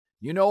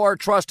You know our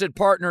trusted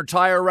partner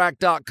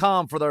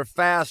TireRack.com for their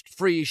fast,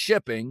 free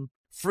shipping,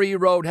 free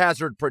road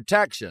hazard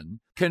protection,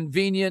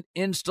 convenient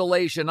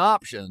installation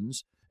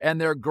options,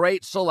 and their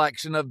great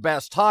selection of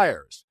best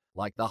tires,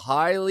 like the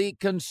highly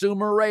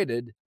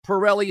consumer-rated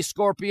Pirelli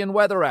Scorpion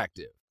Weather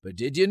Active. But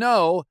did you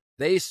know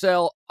they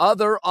sell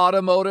other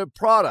automotive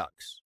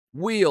products?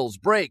 Wheels,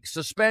 brakes,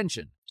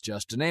 suspension,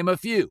 just to name a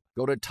few.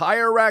 Go to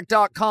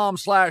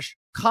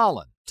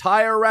TireRack.com/Colin.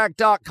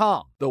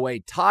 TireRack.com, the way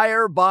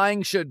tire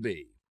buying should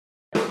be.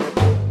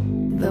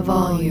 The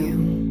volume.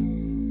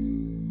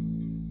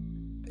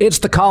 It's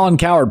the Colin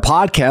Cowherd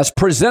podcast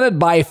presented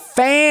by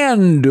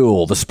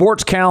FanDuel. The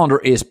sports calendar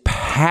is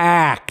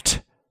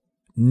packed.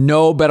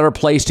 No better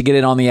place to get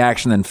in on the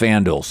action than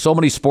FanDuel. So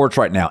many sports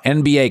right now.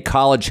 NBA,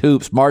 college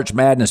hoops, March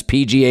Madness,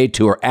 PGA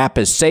Tour. App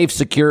is safe,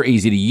 secure,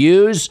 easy to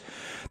use.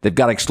 They've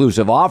got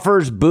exclusive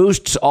offers,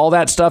 boosts, all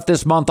that stuff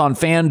this month on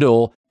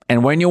FanDuel.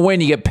 And when you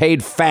win, you get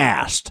paid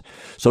fast.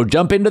 So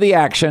jump into the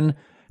action.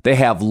 They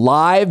have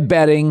live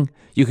betting.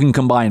 You can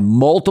combine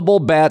multiple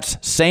bets,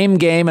 same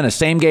game and a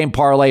same game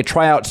parlay.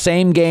 Try out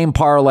Same Game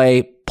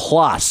Parlay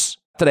Plus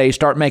today.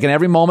 Start making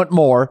every moment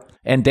more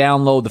and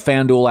download the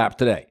FanDuel app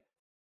today.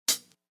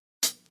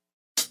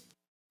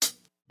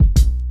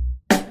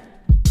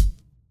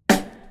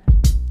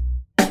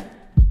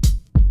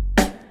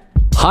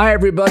 Hi,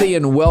 everybody,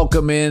 and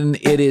welcome in.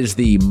 It is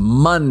the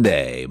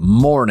Monday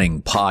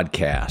morning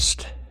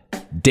podcast.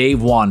 Dave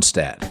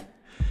Wannstedt.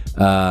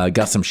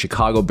 Got some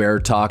Chicago Bear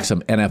talk,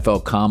 some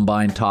NFL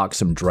Combine talk,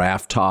 some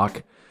draft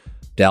talk,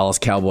 Dallas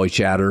Cowboy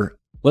chatter.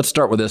 Let's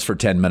start with this for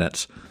 10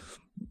 minutes.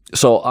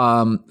 So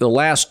the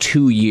last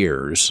 2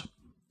 years,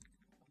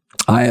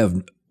 I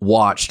have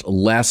watched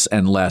less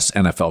and less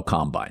NFL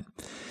Combine.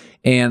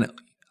 And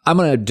I'm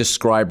going to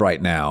describe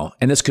right now,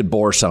 and this could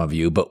bore some of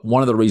you, but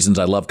one of the reasons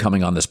I love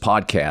coming on this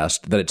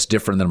podcast, that it's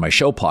different than my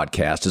show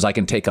podcast, is I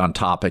can take on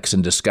topics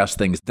and discuss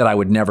things that I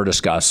would never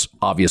discuss,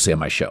 obviously, on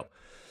my show.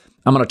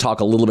 I'm going to talk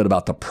a little bit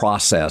about the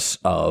process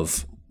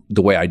of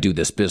the way I do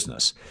this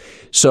business.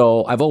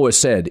 So I've always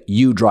said,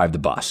 you drive the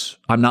bus.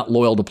 I'm not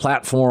loyal to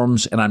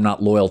platforms, and I'm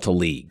not loyal to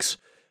leagues.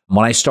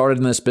 When I started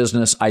in this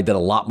business, I did a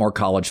lot more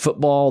college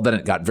football. Then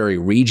it got very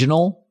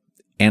regional.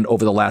 And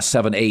over the last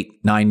 7, 8,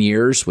 9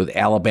 years with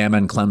Alabama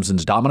and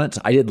Clemson's dominance,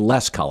 I did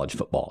less college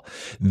football.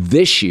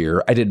 This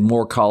year, I did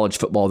more college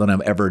football than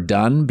I've ever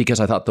done because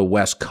I thought the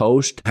West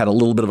Coast had a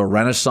little bit of a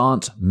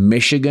renaissance.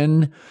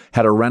 Michigan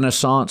had a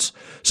renaissance.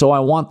 So I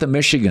want the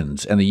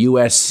Michigans and the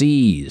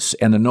USCs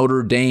and the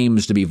Notre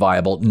Dames to be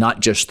viable, not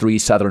just 3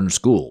 Southern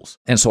schools.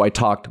 And so I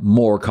talked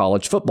more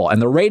college football,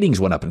 and the ratings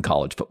went up in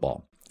college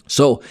football.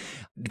 So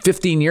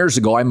 15 years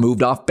ago, I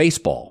moved off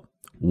baseball.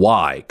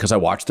 Why? Because I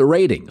watched the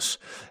ratings,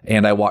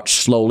 and I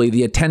watched slowly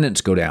the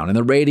attendance go down and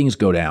the ratings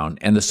go down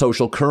and the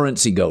social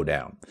currency go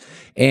down.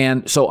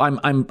 And so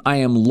I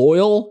am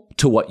loyal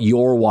to what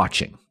you're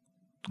watching.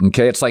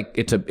 Okay. It's like,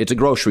 it's a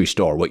grocery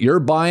store. What you're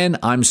buying,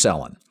 I'm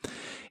selling.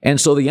 And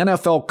so the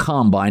NFL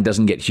Combine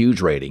doesn't get huge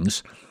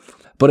ratings,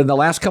 but in the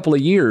last couple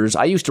of years,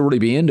 I used to really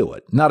be into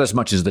it. Not as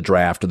much as the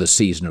draft or the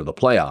season or the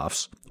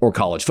playoffs or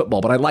college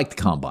football, but I like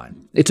the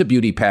Combine. It's a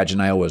beauty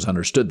pageant. I always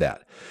understood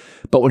that.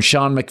 But when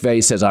Sean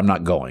McVay says, I'm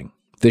not going,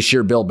 this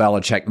year, Bill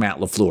Belichick, Matt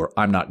LaFleur,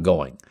 I'm not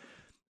going.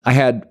 I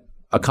had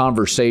a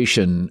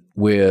conversation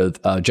with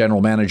a general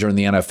manager in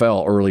the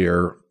NFL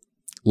earlier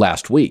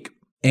last week.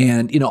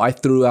 And, I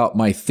threw out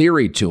my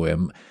theory to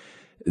him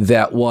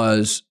that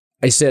was,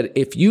 I said,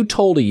 if you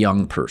told a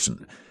young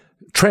person,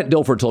 Trent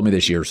Dilfer told me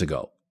this years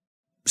ago,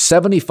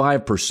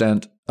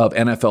 75% of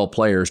NFL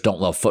players don't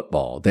love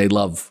football. They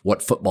love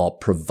what football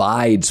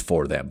provides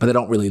for them, but they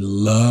don't really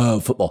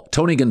love football.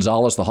 Tony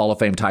Gonzalez, the Hall of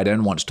Fame tight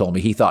end, once told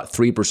me he thought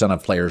 3%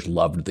 of players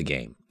loved the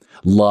game.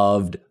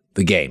 Loved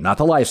the game, not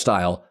the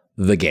lifestyle,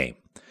 the game,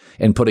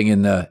 and putting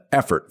in the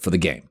effort for the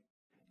game.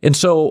 And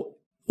so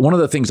one of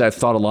the things I've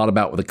thought a lot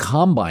about with the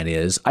Combine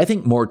is I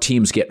think more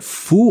teams get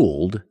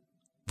fooled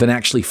than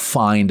actually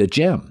find a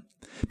gem.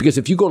 Because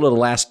if you go to the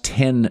last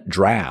 10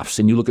 drafts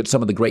and you look at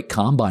some of the great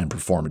Combine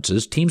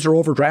performances, teams are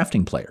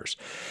overdrafting players.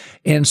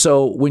 And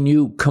so when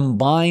you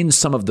combine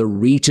some of the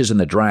reaches in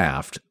the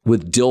draft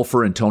with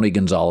Dilfer and Tony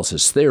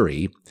Gonzalez's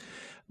theory,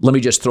 let me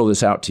just throw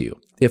this out to you.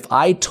 If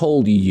I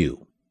told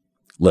you,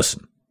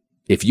 listen,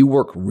 if you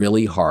work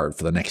really hard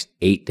for the next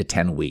 8 to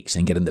 10 weeks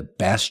and get in the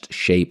best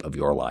shape of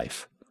your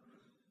life,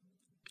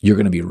 you're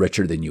going to be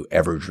richer than you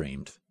ever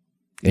dreamed.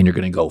 And you're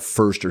going to go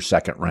first or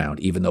second round,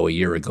 even though a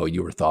year ago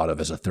you were thought of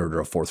as a third or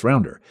a fourth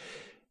rounder.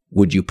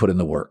 Would you put in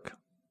the work?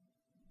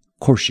 Of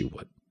course you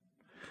would.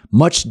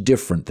 Much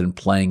different than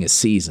playing a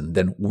season,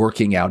 than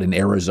working out in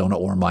Arizona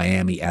or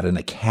Miami at an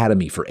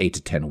academy for 8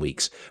 to 10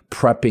 weeks,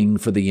 prepping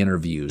for the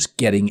interviews,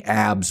 getting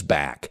abs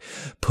back,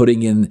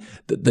 putting in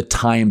the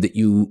time that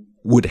you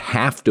would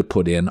have to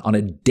put in on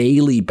a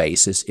daily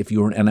basis if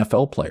you were an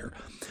NFL player.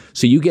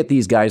 So you get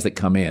these guys that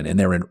come in and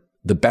they're in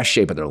the best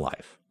shape of their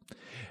life.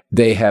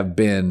 They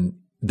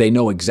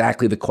know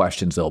exactly the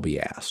questions they'll be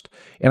asked.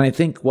 And I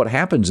think what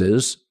happens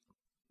is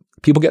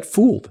people get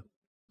fooled.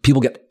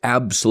 People get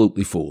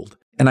absolutely fooled.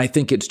 And I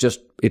think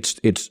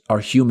it's our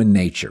human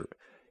nature.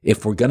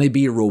 If we're going to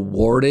be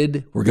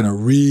rewarded, we're going to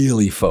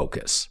really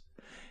focus.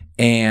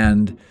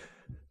 And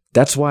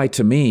that's why,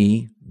 to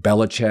me,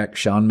 Belichick,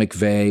 Sean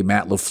McVay,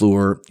 Matt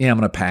LaFleur, I'm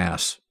going to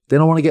pass. They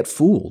don't want to get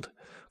fooled.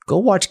 Go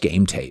watch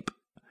game tape.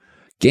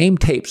 Game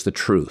tape's the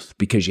truth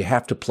because you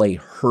have to play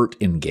hurt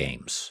in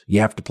games.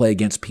 You have to play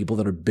against people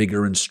that are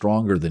bigger and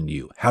stronger than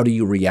you. How do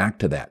you react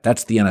to that?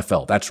 That's the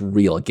NFL. That's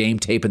real. A game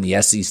tape in the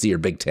SEC or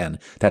Big Ten,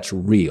 that's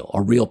real,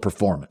 a real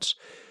performance.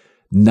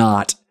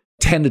 Not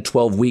 10 to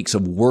 12 weeks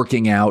of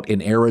working out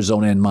in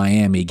Arizona and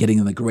Miami, getting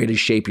in the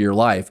greatest shape of your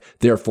life,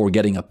 therefore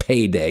getting a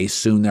payday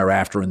soon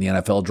thereafter in the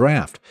NFL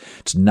draft.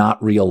 It's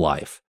not real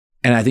life.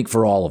 And I think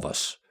for all of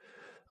us,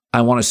 I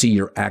want to see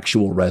your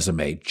actual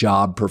resume,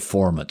 job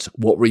performance.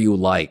 What were you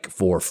like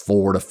for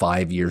 4 to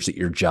 5 years at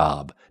your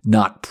job?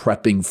 Not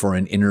prepping for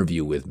an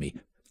interview with me.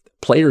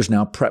 Players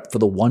now prep for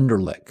the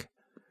Wonderlic.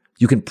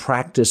 You can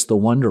practice the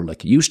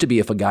Wonderlic. It used to be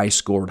if a guy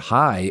scored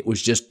high, it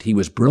was just he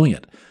was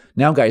brilliant.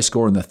 Now guys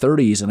score in the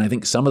 30s, and I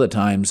think some of the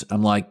times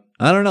I'm like,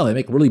 I don't know, they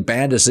make really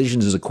bad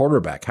decisions as a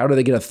quarterback. How do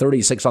they get a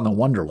 36 on the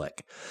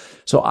Wonderlic?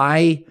 So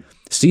I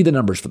see the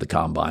numbers for the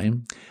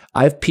combine.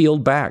 I've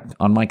peeled back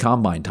on my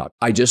combine talk.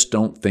 I just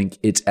don't think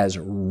it's as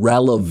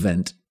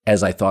relevant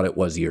as I thought it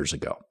was years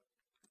ago.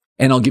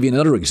 And I'll give you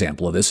another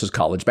example of this is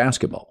college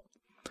basketball.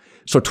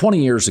 So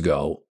 20 years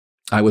ago,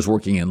 I was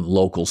working in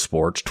local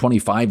sports.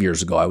 25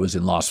 years ago, I was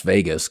in Las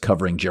Vegas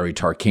covering Jerry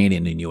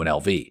Tarkanian in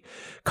UNLV.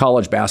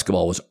 College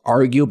basketball was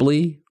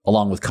arguably,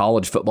 along with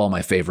college football,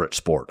 my favorite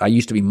sport. I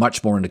used to be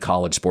much more into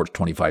college sports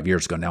 25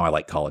 years ago. Now I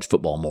like college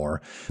football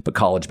more. But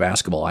college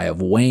basketball, I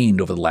have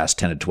waned over the last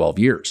 10 to 12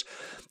 years.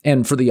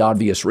 And for the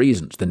obvious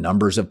reasons, the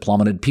numbers have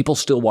plummeted. People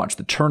still watch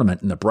the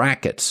tournament and the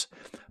brackets,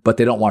 but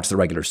they don't watch the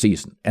regular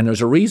season. And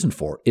there's a reason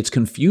for it. It's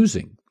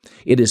confusing.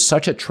 It is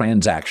such a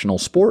transactional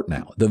sport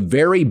now. The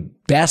very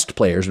best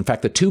players, in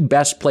fact, the 2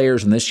 best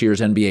players in this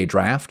year's NBA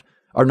draft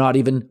are not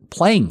even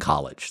playing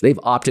college. They've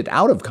opted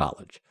out of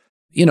college.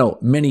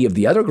 Many of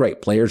the other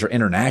great players are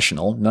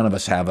international. None of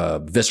us have a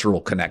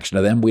visceral connection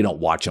to them. We don't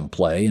watch them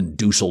play in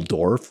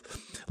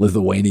Dusseldorf,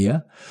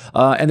 Lithuania.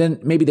 And then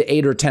maybe the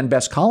 8 or 10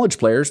 best college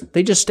players,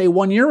 they just stay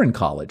 1 year in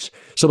college.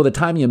 So by the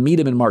time you meet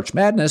them in March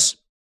Madness,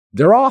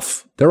 they're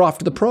off. They're off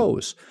to the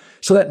pros.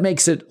 So that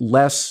makes it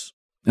less,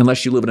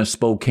 unless you live in a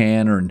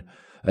Spokane or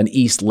an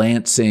East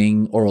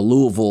Lansing or a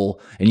Louisville,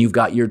 and you've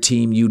got your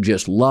team you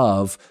just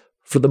love,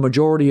 for the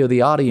majority of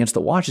the audience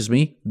that watches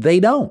me, they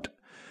don't.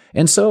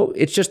 And so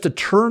it's just a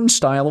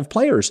turnstile of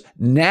players.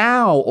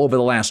 Now, over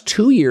the last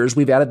 2 years,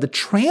 we've added the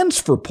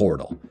transfer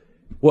portal.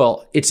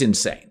 Well, it's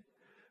insane.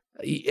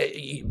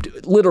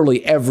 Literally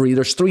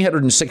there's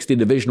 360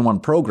 Division I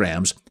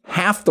programs.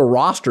 Half the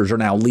rosters are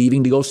now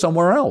leaving to go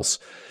somewhere else.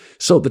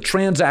 So the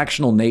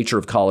transactional nature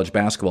of college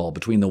basketball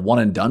between the one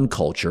and done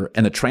culture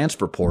and the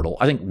transfer portal,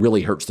 I think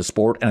really hurts the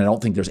sport. And I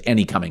don't think there's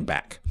any coming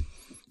back.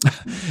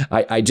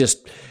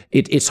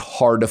 It's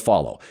hard to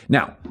follow.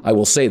 Now, I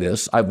will say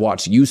this. I've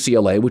watched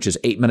UCLA, which is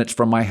 8 minutes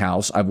from my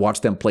house. I've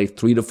watched them play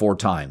 3 to 4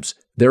 times.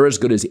 They're as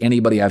good as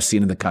anybody I've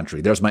seen in the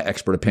country. There's my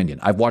expert opinion.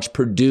 I've watched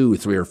Purdue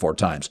 3 or 4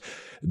 times.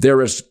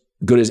 They're as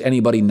good as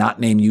anybody not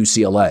named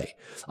UCLA.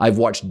 I've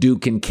watched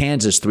Duke and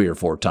Kansas 3 or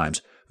 4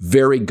 times.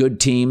 Very good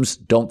teams.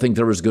 Don't think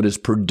they're as good as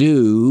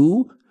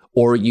Purdue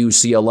or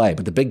UCLA.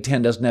 But the Big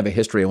Ten doesn't have a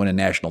history of winning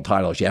national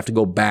titles. You have to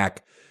go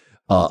back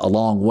a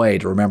long way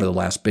to remember the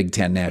last Big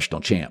Ten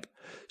national champ.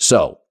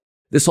 So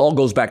this all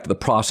goes back to the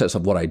process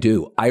of what I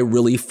do. I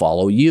really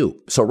follow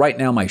you. So right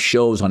now my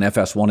shows on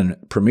FS1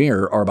 and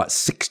Premiere are about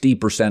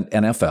 60%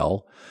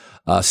 NFL,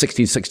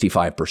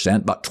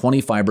 60-65%, about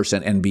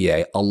 25%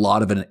 NBA, a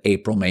lot of it in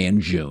April, May,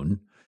 and June.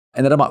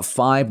 And then about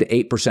 5 to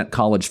 8%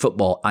 college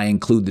football. I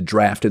include the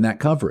draft in that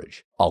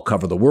coverage. I'll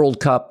cover the World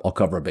Cup. I'll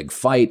cover a big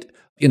fight.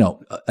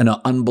 An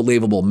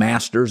unbelievable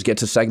Masters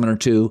gets a segment or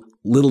 2,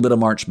 little bit of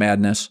March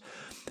Madness.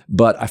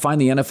 But I find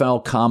the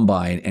NFL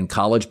Combine and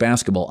college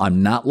basketball,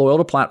 I'm not loyal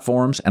to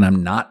platforms and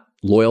I'm not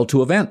loyal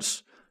to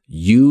events.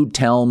 You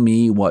tell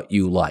me what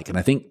you like. And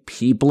I think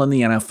people in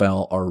the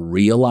NFL are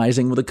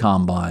realizing with the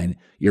Combine,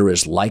 you're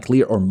as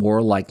likely or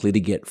more likely to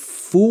get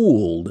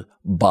fooled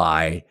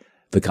by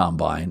the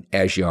Combine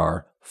as you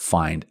are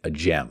find a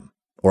gem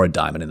or a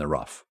diamond in the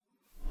rough.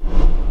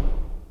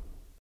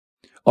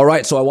 All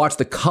right, so I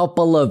watched a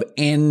couple of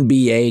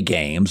NBA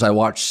games. I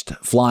watched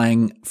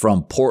flying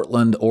from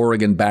Portland,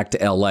 Oregon, back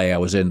to LA. I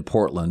was in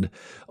Portland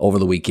over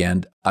the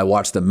weekend. I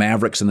watched the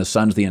Mavericks and the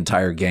Suns the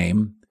entire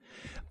game.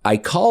 I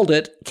called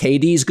it,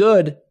 KD's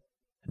good.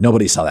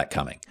 Nobody saw that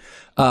coming.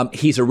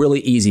 He's a really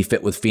easy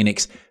fit with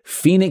Phoenix.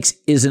 Phoenix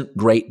isn't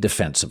great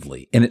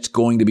defensively, and it's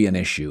going to be an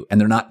issue, and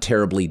they're not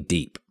terribly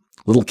deep.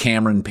 Little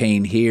Cameron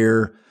Payne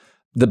here.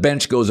 The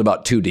bench goes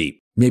about 2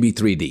 deep, maybe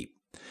 3 deep.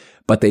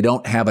 But they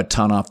don't have a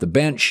ton off the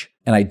bench,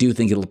 and I do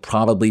think it'll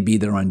probably be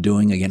their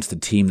undoing against a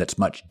team that's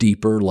much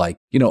deeper, like,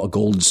 a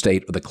Golden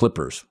State or the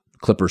Clippers.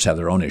 Clippers have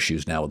their own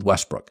issues now with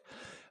Westbrook.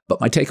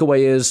 But my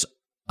takeaway is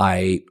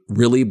I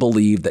really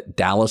believe that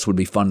Dallas would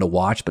be fun to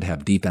watch but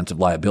have defensive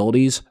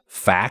liabilities.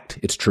 Fact,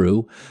 it's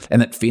true. And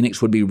that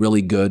Phoenix would be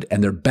really good,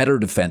 and they're better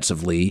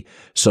defensively,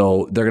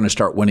 so they're going to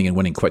start winning and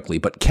winning quickly.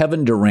 But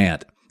Kevin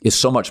Durant is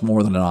so much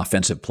more than an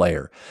offensive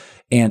player.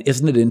 And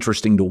isn't it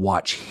interesting to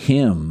watch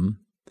him,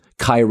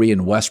 Kyrie,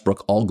 and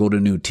Westbrook all go to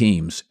new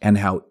teams and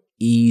how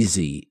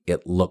easy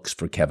it looks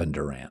for Kevin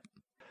Durant?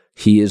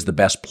 He is the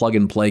best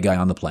plug-and-play guy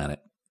on the planet.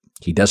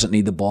 He doesn't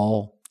need the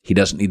ball. He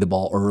doesn't need the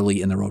ball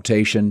early in the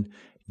rotation.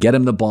 Get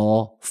him the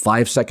ball,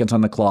 5 seconds on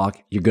the clock,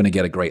 you're going to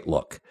get a great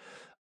look.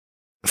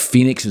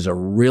 Phoenix is a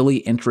really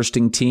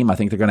interesting team. I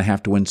think they're going to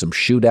have to win some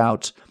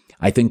shootouts.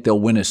 I think they'll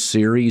win a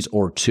series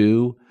or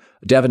two.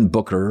 Devin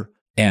Booker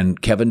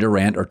and Kevin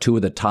Durant are two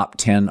of the top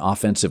 10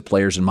 offensive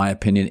players, in my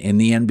opinion, in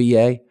the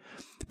NBA.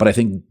 But I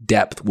think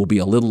depth will be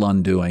a little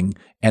undoing,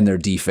 and their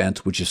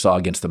defense, which you saw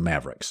against the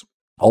Mavericks.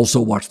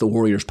 Also watch the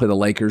Warriors play the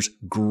Lakers.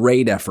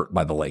 Great effort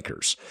by the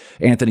Lakers.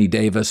 Anthony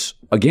Davis,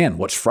 again,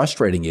 what's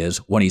frustrating is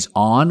when he's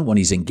on, when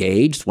he's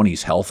engaged, when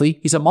he's healthy,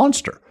 he's a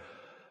monster.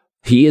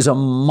 He is a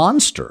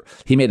monster.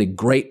 He made a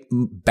great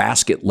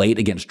basket late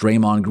against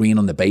Draymond Green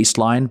on the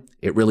baseline.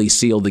 It really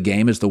sealed the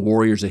game as the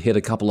Warriors had hit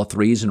a couple of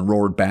threes and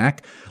roared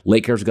back.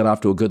 Lakers got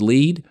off to a good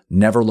lead,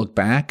 never looked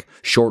back,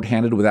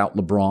 shorthanded without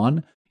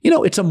LeBron.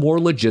 It's a more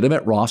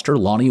legitimate roster.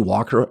 Lonnie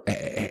Walker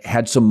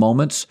had some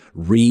moments.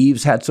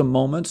 Reeves had some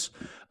moments.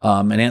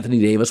 And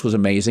Anthony Davis was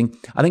amazing.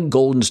 I think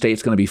Golden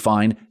State's going to be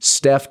fine.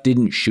 Steph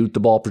didn't shoot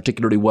the ball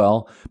particularly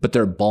well, but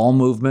their ball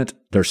movement,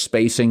 their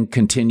spacing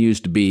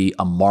continues to be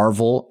a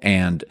marvel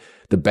and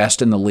the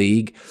best in the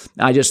league.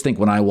 I just think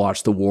when I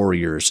watch the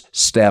Warriors,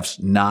 Steph's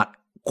not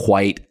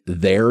quite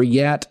there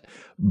yet.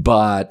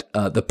 But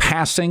the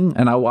passing,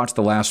 and I watched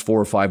the last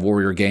 4 or 5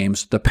 Warrior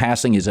games, the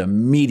passing is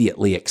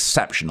immediately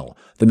exceptional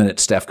the minute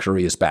Steph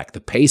Curry is back. The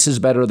pace is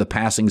better, the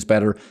passing's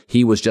better.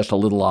 He was just a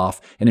little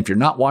off. And if you're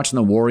not watching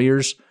the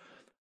Warriors,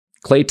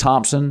 Klay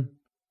Thompson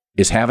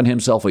is having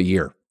himself a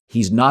year.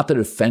 He's not the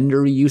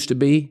defender he used to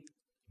be.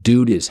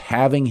 Dude is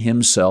having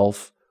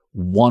himself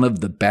one of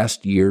the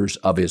best years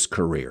of his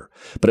career.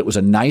 But it was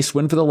a nice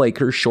win for the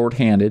Lakers,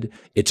 shorthanded.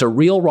 It's a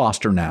real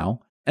roster now.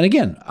 And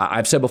again,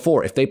 I've said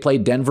before, if they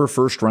played Denver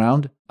first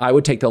round, I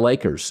would take the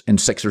Lakers in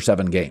 6 or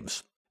 7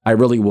 games. I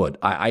really would.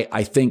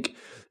 I think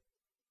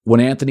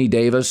when Anthony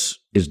Davis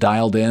is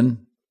dialed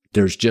in,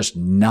 there's just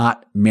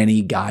not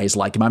many guys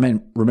like him. I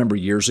remember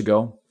years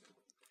ago,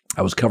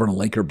 I was covering a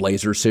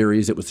Laker-Blazer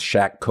series. It was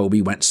Shaq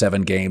Kobe, went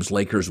 7 games.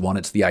 Lakers won.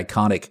 It's the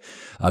iconic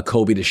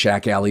Kobe to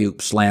Shaq alley-oop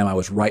slam. I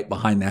was right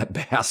behind that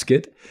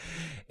basket.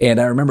 And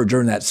I remember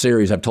during that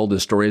series, I've told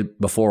this story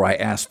before, I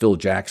asked Phil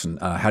Jackson,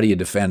 how do you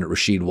defend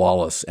Rasheed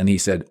Wallace? And he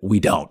said, we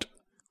don't.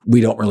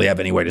 We don't really have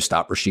any way to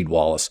stop Rasheed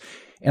Wallace.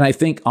 And I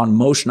think on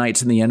most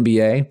nights in the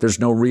NBA, there's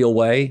no real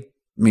way.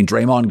 I mean,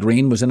 Draymond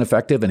Green was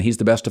ineffective, and he's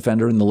the best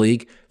defender in the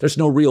league. There's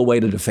no real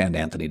way to defend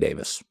Anthony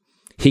Davis.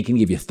 He can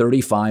give you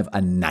 35 a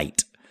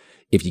night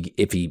if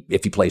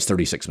he plays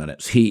 36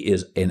 minutes. He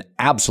is an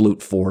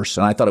absolute force,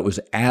 and I thought it was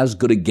as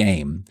good a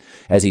game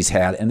as he's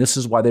had, and this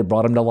is why they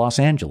brought him to Los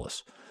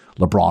Angeles.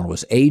 LeBron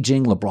was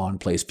aging. LeBron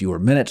plays fewer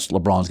minutes.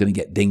 LeBron's going to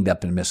get dinged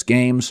up and miss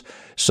games.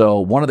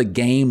 So one of the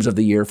games of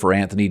the year for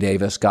Anthony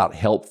Davis got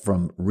help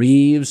from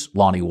Reeves,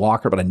 Lonnie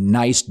Walker, but a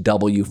nice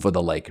W for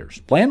the Lakers.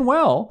 Playing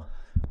well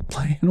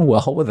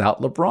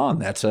without LeBron.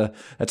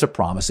 That's a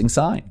promising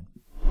sign.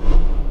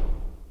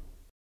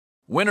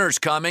 Winter's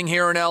coming.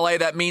 Here in LA,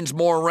 that means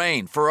more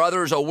rain. For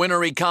others, a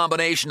wintry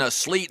combination of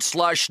sleet,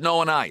 slush,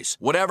 snow, and ice.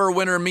 Whatever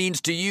winter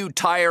means to you,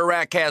 Tire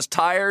Rack has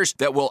tires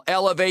that will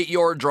elevate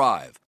your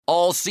drive.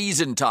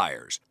 All-season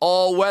tires,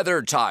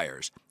 all-weather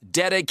tires,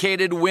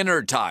 dedicated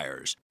winter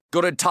tires.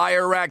 Go to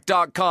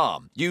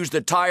TireRack.com. Use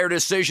the Tire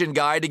Decision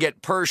Guide to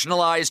get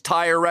personalized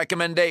tire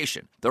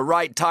recommendation. The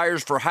right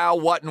tires for how,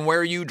 what, and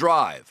where you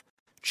drive.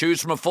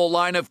 Choose from a full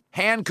line of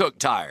hand-cooked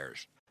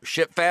tires.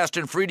 Ship fast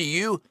and free to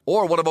you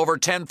or one of over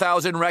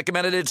 10,000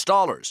 recommended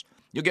installers.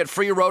 You'll get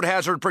free road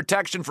hazard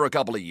protection for a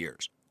couple of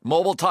years.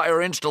 Mobile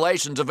tire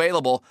installations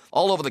available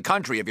all over the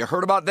country. Have you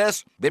heard about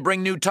this? They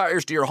bring new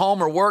tires to your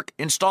home or work,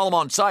 install them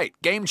on site.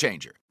 Game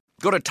changer.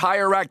 Go to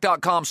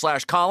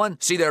TireRack.com/Colin,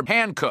 see their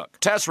hand cook,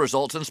 test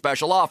results, and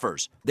special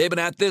offers. They've been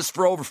at this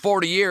for over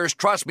 40 years.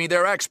 Trust me,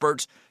 they're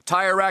experts.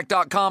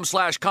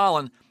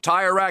 TireRack.com/Colin.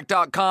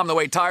 TireRack.com, the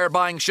way tire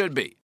buying should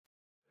be.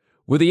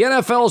 With the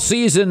NFL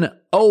season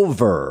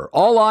over,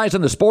 all eyes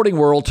in the sporting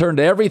world turn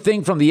to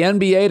everything from the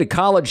NBA to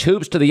college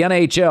hoops to the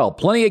NHL.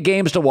 Plenty of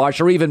games to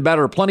watch, or even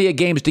better, plenty of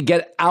games to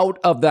get out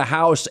of the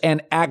house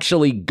and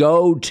actually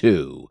go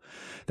to.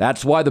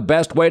 That's why the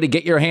best way to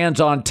get your hands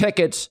on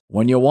tickets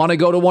when you want to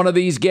go to one of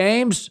these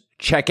games,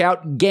 check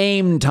out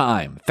Game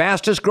Time.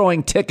 Fastest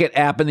growing ticket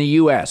app in the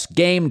U.S.,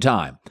 Game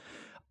Time.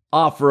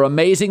 Offer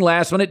amazing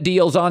last-minute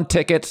deals on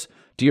tickets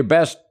to your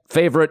best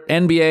favorite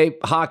NBA,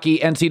 hockey,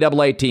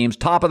 NCAA teams.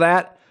 Top of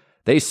that,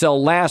 they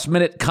sell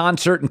last-minute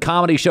concert and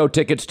comedy show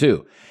tickets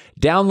too.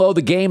 Download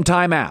the Game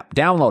Time app.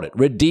 Download it.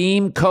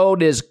 Redeem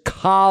code is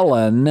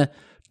Colin.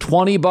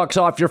 $20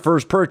 off your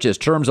first purchase.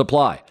 Terms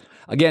apply.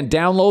 Again,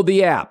 download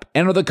the app.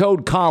 Enter the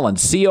code Colin,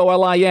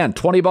 COLIN,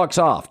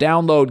 $20 off.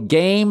 Download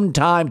Game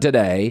Time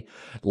today.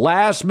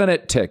 Last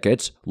minute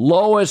tickets,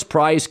 lowest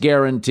price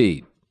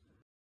guaranteed.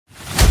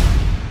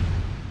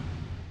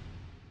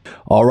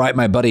 All right,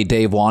 my buddy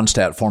Dave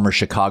Wannstedt, former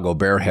Chicago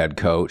Bear head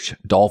coach,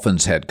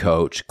 Dolphins head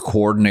coach,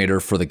 coordinator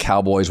for the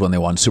Cowboys when they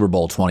won Super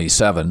Bowl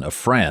 27, a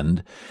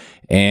friend,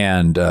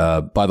 and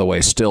by the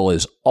way, still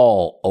is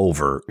all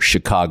over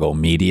Chicago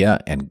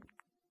media and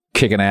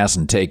kicking ass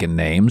and taking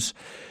names.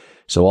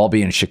 So I'll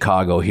be in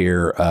Chicago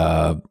here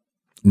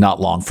not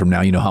long from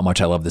now. You know how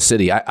much I love the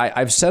city.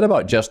 I've said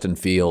about Justin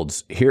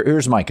Fields,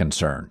 here's my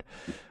concern.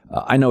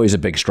 I know he's a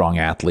big, strong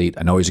athlete.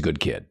 I know he's a good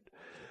kid.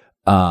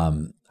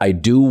 I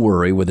do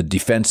worry with a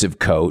defensive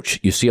coach.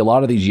 You see a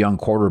lot of these young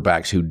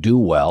quarterbacks who do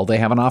well, they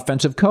have an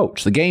offensive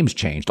coach. The game's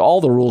changed.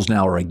 All the rules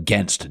now are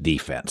against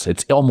defense.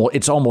 It's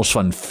almost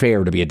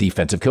unfair to be a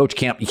defensive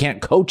coach. You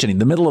can't coach any.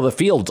 The middle of the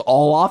field, it's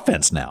all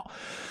offense now.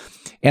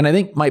 And I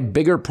think my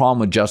bigger problem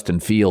with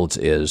Justin Fields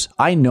is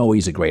I know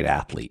he's a great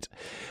athlete.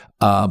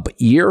 But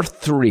year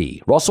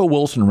 3, Russell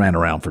Wilson ran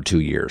around for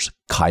 2 years.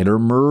 Kyler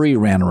Murray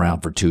ran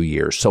around for 2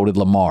 years. So did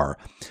Lamar.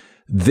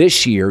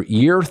 This year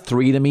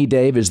 3 to me,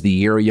 Dave, is the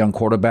year a young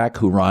quarterback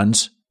who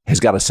runs has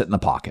got to sit in the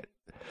pocket.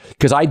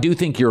 Because I do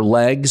think your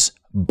legs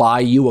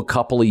buy you a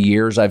couple of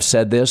years, I've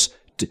said this,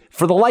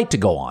 for the light to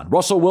go on.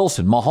 Russell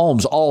Wilson,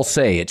 Mahomes all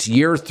say it's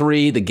year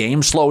 3, the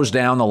game slows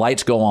down, the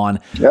lights go on.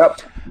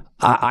 Yep.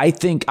 I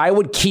think I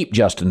would keep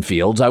Justin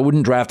Fields. I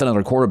wouldn't draft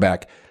another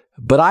quarterback.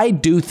 But I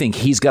do think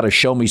he's got to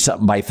show me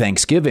something by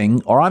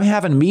Thanksgiving, or I'm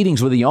having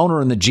meetings with the owner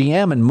and the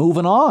GM and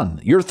moving on.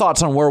 Your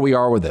thoughts on where we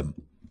are with him?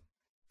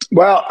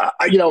 Well,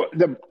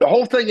 the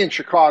whole thing in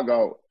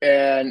Chicago,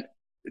 and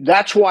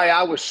that's why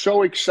I was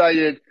so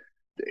excited.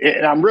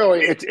 And I'm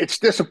really, it's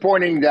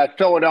disappointing that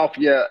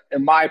Philadelphia,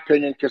 in my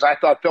opinion, because I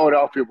thought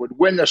Philadelphia would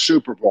win the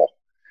Super Bowl.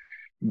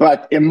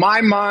 But in my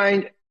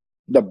mind,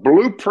 the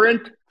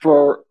blueprint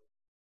for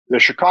the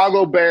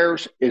Chicago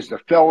Bears is the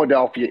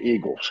Philadelphia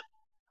Eagles.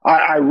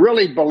 I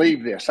really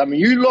believe this. I mean,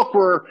 you look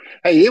where,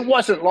 hey, it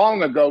wasn't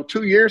long ago,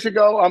 2 years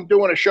ago, I'm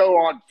doing a show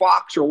on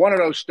Fox or one of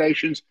those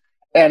stations,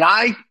 and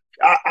I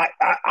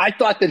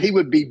thought that he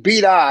would be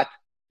beat out,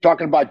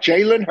 talking about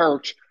Jalen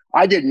Hurts.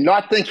 I did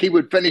not think he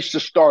would finish the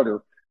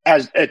starter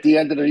at the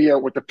end of the year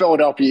with the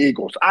Philadelphia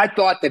Eagles. I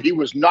thought that he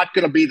was not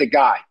going to be the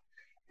guy.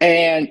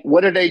 And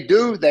what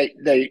do?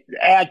 They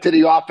add to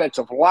the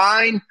offensive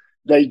line.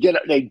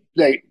 They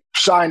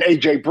sign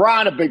A.J.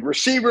 Brown, a big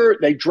receiver.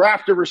 They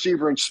draft a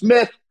receiver in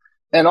Smith.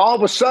 And all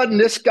of a sudden,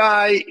 this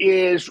guy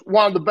is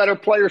one of the better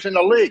players in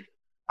the league.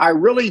 I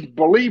really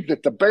believe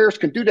that the Bears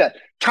can do that.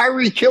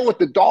 Tyreek Hill with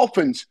the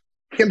Dolphins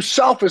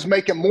himself is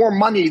making more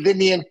money than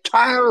the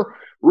entire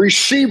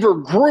receiver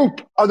group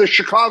of the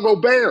Chicago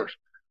Bears.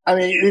 I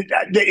mean,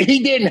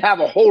 he didn't have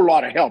a whole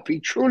lot of help. He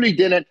truly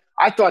didn't.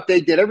 I thought they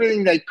did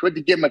everything they could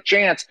to give him a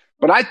chance.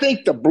 But I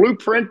think the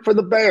blueprint for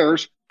the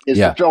Bears is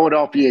the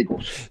Philadelphia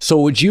Eagles. So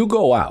would you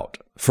go out,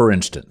 for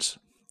instance,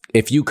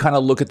 if you kind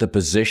of look at the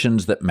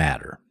positions that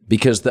matter?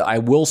 Because I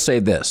will say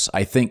this,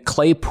 I think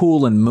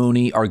Claypool and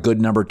Mooney are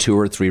good number 2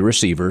 or 3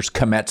 receivers.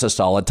 Komet's a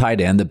solid tight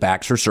end. The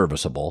backs are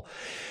serviceable.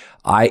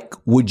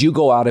 Would you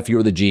go out if you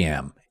were the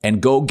GM and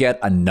go get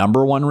a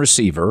number 1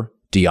 receiver,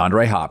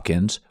 DeAndre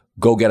Hopkins,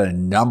 go get a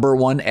number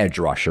 1 edge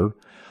rusher?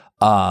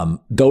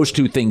 Those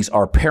 2 things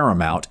are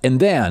paramount.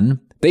 And then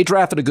they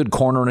drafted a good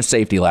corner and a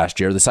safety last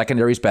year. The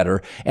secondary's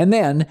better. And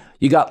then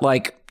you got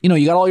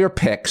you got all your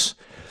picks.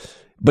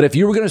 But if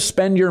you were going to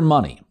spend your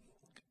money,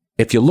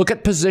 if you look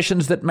at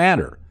positions that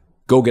matter,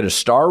 go get a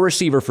star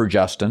receiver for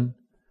Justin.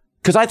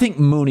 Because I think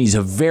Mooney's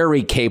a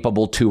very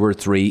capable 2 or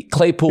 3.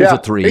 Claypool's a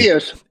 3. He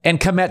is. And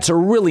Komet's a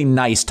really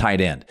nice tight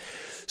end.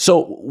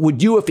 So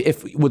would you,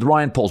 if with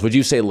Ryan Poles, would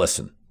you say,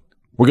 listen,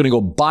 we're going to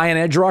go buy an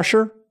edge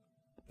rusher?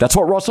 That's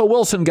what Russell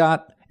Wilson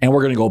got. And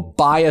we're going to go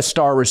buy a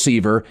star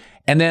receiver.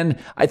 And then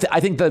I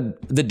think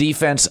the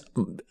defense,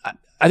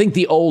 I think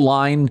the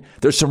O-line,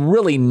 there's some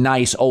really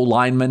nice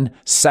O-linemen,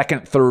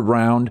 2nd, 3rd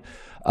round.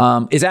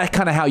 Is that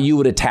kind of how you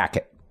would attack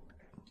it?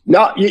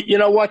 No, you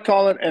know what,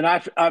 Colin? And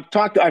I've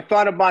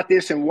thought about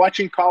this and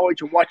watching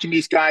college and watching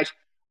these guys.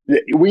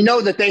 We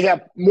know that they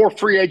have more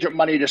free agent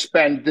money to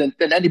spend than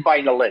anybody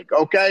in the league,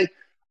 okay?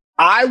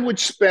 I would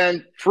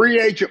spend free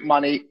agent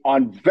money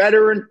on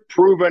veteran,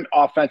 proven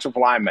offensive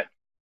linemen.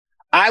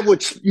 I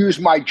would use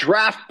my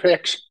draft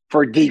picks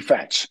for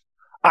defense.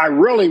 I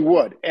really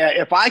would.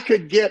 If I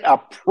could get a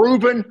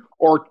proven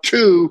or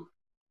 2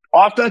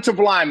 offensive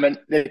linemen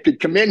that could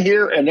come in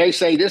here and they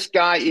say this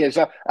guy is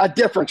a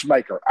difference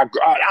maker, an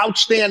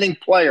outstanding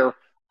player,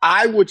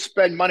 I would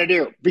spend money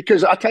there.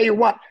 Because I'll tell you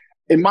what,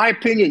 in my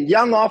opinion,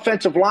 young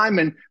offensive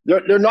linemen,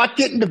 they're not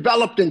getting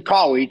developed in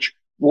college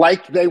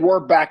like they were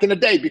back in the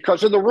day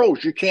because of the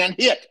rules. You can't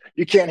hit.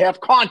 You can't have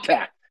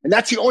contact. And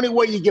that's the only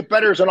way you get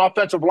better as an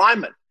offensive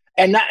lineman.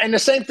 And the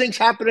same things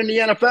happen in the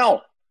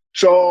NFL.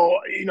 So,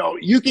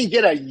 you can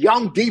get a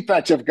young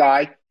defensive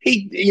guy.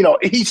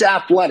 He's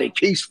athletic.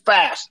 He's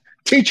fast.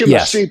 Teach them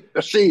Yes.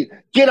 a seed.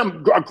 Get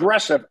them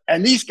aggressive.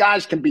 And these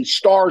guys can be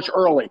stars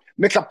early.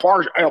 Micah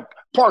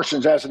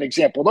Parsons, as an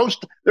example.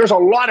 There's a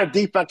lot of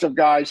defensive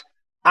guys.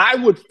 I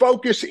would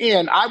focus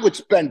in. I would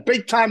spend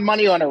big-time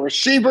money on a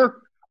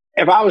receiver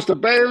if I was the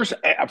Bears,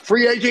 a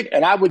free agent,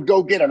 and I would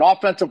go get an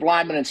offensive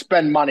lineman and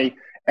spend money.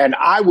 And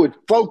I would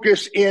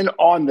focus in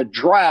on the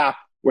draft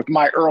with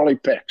my early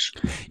picks.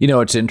 You know,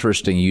 it's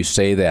interesting you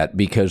say that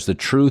because the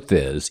truth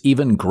is,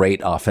 even great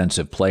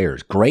offensive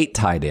players, great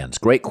tight ends,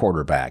 great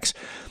quarterbacks,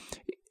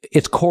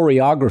 it's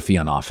choreography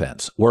on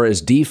offense,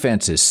 whereas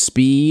defense is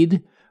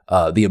speed,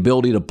 the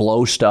ability to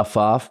blow stuff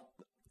off,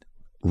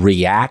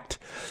 react.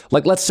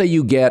 Like, let's say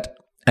you get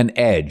an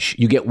edge,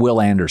 you get Will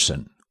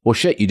Anderson. Well,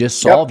 shit, you just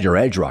solved your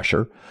edge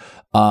rusher.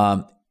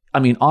 I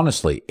mean,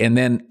 honestly, and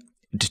then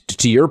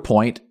to your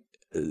point,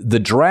 the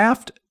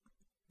draft,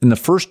 in the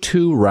first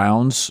 2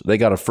 rounds, they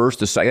got a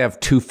first, a second, they have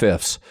 2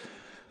 fifths.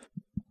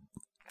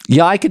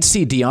 Yeah, I could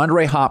see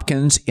DeAndre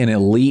Hopkins an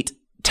elite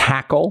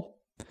tackle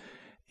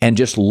and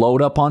just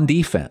load up on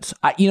defense.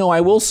 I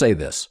will say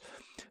this.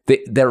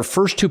 Their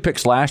first 2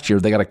 picks last year,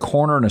 they got a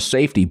corner and a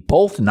safety,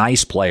 both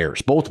nice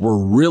players. Both were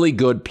really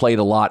good, played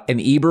a lot. And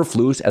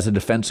Eberflus, as a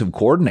defensive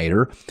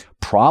coordinator,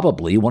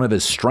 probably one of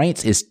his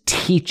strengths is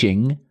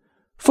teaching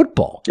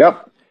football.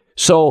 Yep.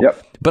 So,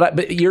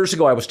 but years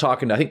ago, I was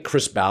talking to, I think,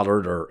 Chris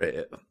Ballard, or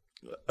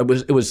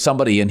it was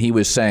somebody, and he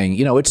was saying,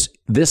 it's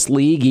this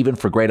league, even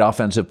for great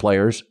offensive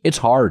players, it's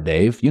hard,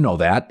 Dave. You know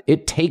that.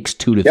 It takes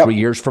 2 to 3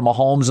 years for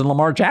Mahomes and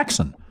Lamar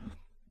Jackson.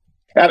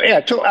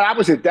 I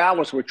was at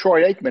Dallas with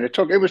Troy Aikman.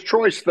 It was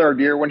Troy's 3rd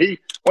year when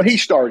he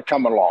started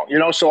coming along.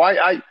 So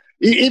I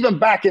even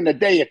back in the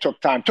day, it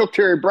took time. It took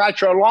Terry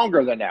Bradshaw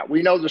longer than that.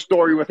 We know the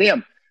story with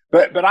him.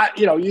 But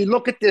you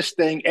look at this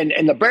thing,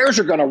 and the Bears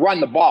are going to run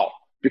the ball.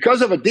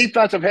 Because of a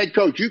defensive head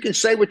coach, you can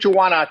say what you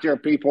want out there,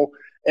 people.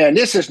 And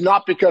this is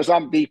not because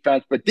I'm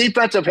defense, but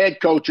defensive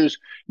head coaches,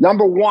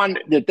 number one,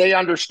 that they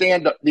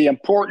understand the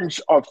importance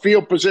of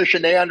field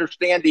position. They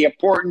understand the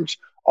importance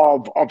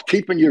of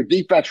keeping your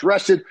defense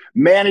rested,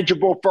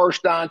 manageable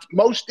first downs.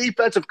 Most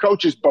defensive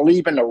coaches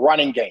believe in the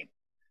running game.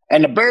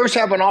 And the Bears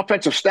have an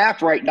offensive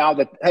staff right now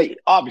that, hey,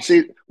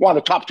 obviously one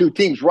of the top 2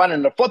 teams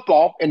running the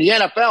football in the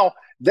NFL.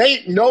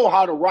 They know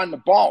how to run the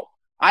ball.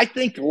 I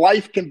think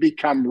life can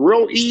become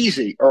real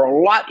easy, or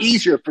a lot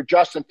easier for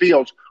Justin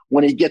Fields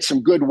when he gets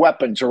some good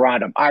weapons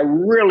around him. I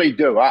really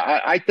do.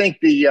 I think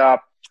I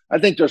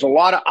think there's a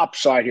lot of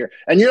upside here.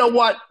 And you know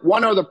what?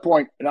 One other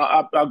point, and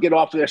I'll get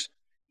off this.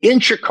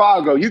 In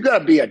Chicago, you got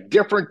to be a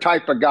different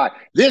type of guy.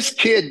 This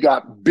kid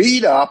got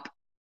beat up.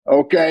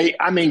 Okay,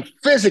 I mean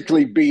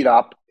physically beat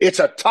up. It's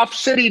a tough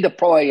city to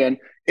play in.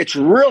 It's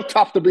real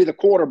tough to be the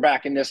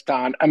quarterback in this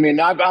town. I mean,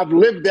 I've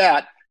lived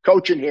that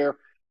coaching here.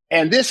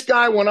 And this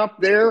guy went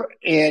up there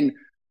in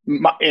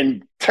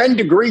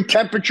 10-degree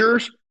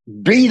temperatures,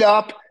 beat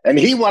up, and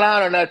he went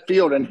out on that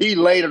field and he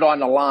laid it on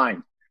the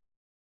line.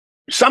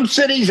 Some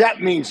cities, that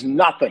means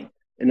nothing.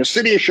 In the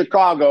city of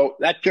Chicago,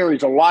 that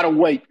carries a lot of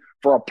weight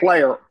for a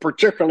player,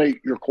 particularly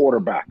your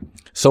quarterback.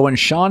 So when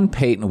Sean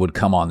Payton would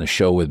come on the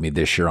show with me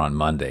this year on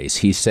Mondays,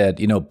 he said,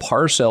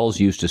 Parcells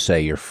used to say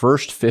your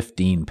first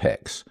 15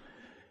 picks,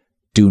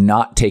 do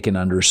not take an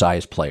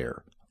undersized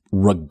player,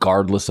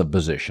 regardless of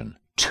position.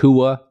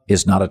 Tua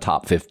is not a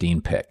top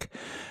 15 pick.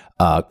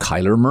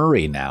 Kyler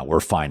Murray now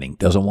we're finding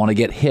doesn't want to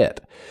get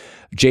hit.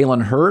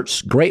 Jalen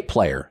Hurts, great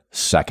player,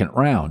 2nd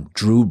round.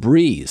 Drew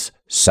Brees,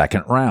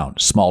 2nd round.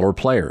 Smaller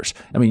players.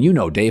 I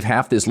mean, Dave,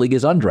 half this league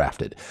is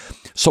undrafted.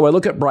 So I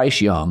look at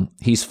Bryce Young.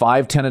 He's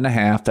 5'10 and a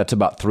half. That's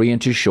about 3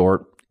 inches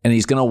short. And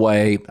he's going to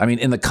weigh,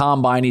 in the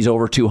combine, he's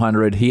over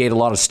 200. He ate a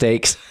lot of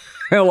steaks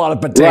and a lot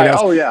of potatoes.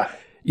 Right. Oh, yeah.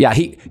 Yeah,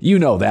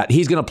 that.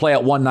 He's going to play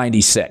at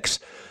 196.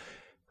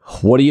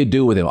 What do you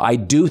do with him? I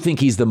do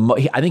think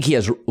I think he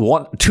has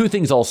 2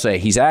 things I'll say.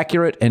 He's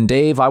accurate, and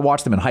Dave, I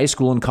watched him in high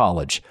school and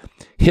college.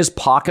 His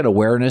pocket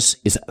awareness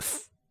is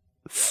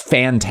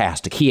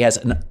fantastic. He has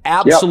an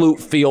absolute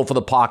feel for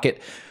the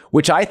pocket,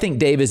 which I think,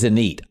 Dave, is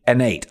innate. I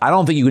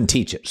don't think you can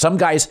teach it. Some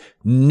guys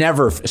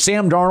never.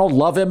 Sam Darnold,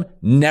 love him,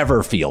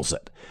 never feels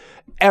it.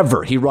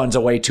 Ever. He runs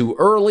away too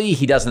early.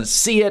 He doesn't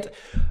see it.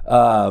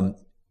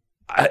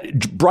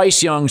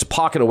 Bryce Young's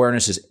pocket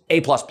awareness is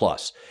A++.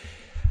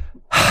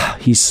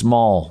 He's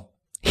small.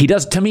 He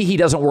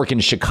doesn't work in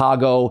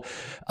Chicago,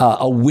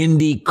 a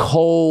windy,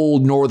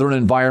 cold northern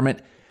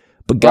environment.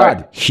 But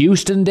God, right.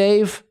 Houston,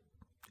 Dave,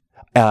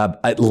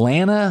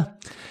 Atlanta,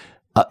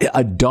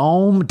 a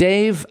dome,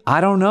 Dave,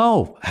 I don't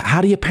know. How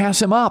do you pass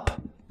him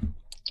up?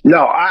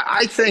 No,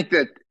 I think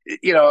that,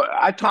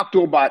 I talked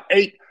to about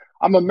 8.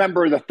 I'm a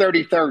member of the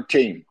 33rd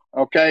team.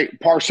 Okay.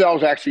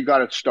 Parcells actually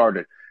got it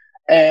started.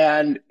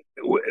 And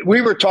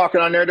we were talking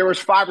on there. There was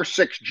 5 or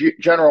 6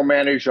 general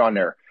managers on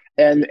there.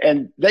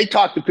 And they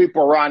talk to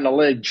people around the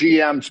league,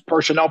 GMs,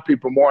 personnel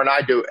people more than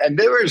I do. And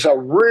there is a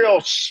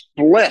real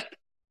split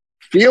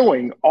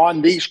feeling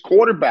on these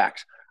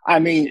quarterbacks. I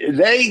mean,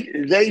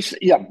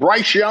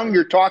 Bryce Young,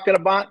 you're talking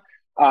about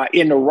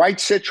in the right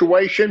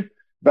situation.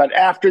 But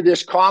after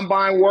this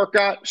combine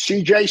workout,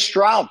 C.J.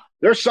 Stroud,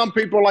 There's some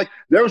people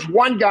there's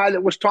one guy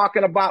that was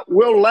talking about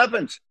Will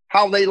Levis,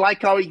 how they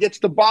like how he gets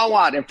the ball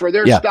out. And for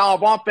their style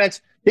of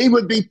offense, he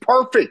would be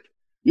perfect.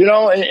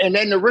 And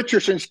then the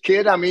Richardson's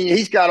kid, I mean,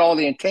 he's got all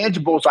the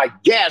intangibles, I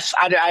guess.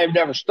 I have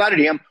never studied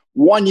him.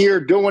 1 year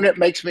doing it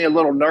makes me a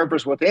little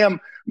nervous with him.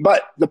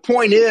 But the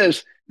point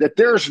is that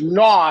there's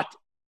not,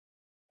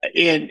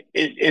 in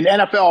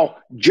NFL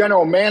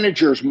general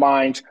managers'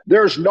 minds,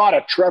 there's not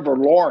a Trevor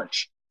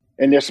Lawrence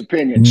in this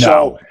opinion. No.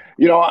 So,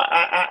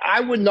 I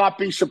would not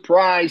be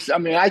surprised. I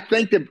mean, I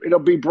think that it'll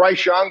be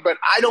Bryce Young, but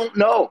I don't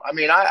know. I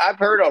mean, I've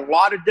heard a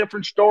lot of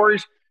different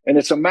stories. And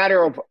it's a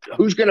matter of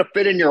who's going to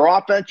fit in your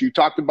offense. You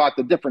talked about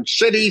the different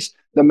cities,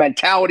 the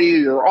mentality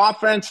of your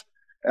offense.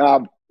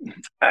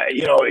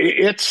 It's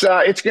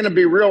going to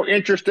be real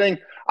interesting.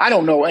 I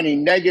don't know any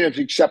negatives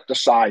except the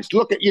size.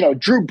 Look at,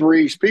 Drew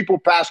Brees. People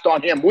passed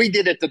on him. We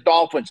did at the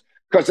Dolphins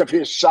because of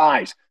his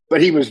size.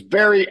 But he was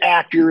very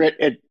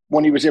accurate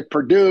when he was at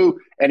Purdue,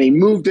 and he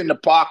moved in the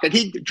pocket.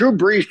 Drew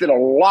Brees did a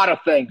lot of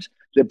things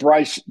that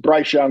Bryce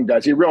Young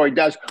does. He really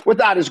does,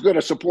 without as good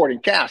a supporting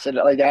cast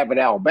like they have at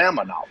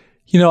Alabama now.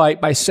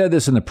 I said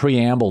this in the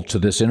preamble to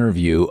this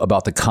interview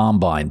about the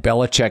Combine.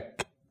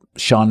 Belichick,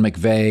 Sean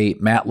McVay,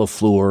 Matt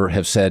LaFleur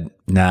have said,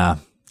 nah,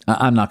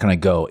 I'm not going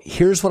to go.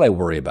 Here's what I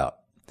worry about.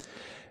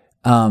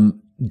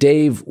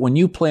 Dave, when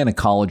you play in a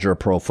college or a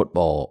pro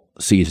football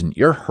season,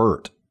 you're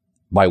hurt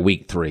by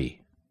week 3.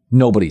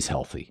 Nobody's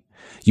healthy.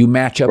 You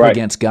match up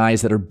against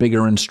guys that are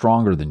bigger and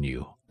stronger than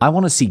you. I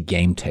want to see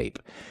game tape.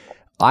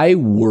 I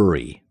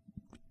worry.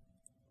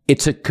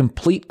 It's a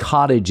complete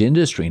cottage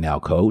industry now,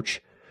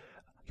 Coach.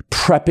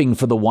 Prepping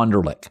for the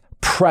Wonderlic,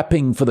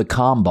 prepping for the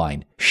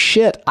Combine.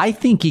 Shit, I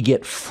think you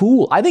get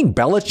fooled. I think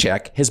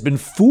Belichick has been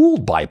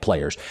fooled by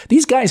players.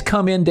 These guys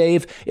come in,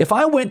 Dave. If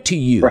I went to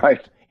you,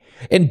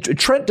 and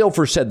Trent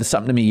Dilfer said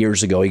something to me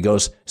years ago. He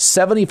goes,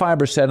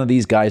 75% of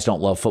these guys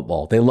don't love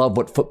football. They love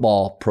what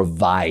football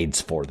provides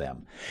for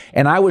them.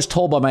 And I was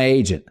told by my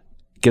agent,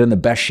 get in the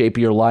best shape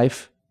of your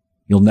life.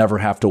 You'll never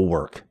have to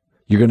work.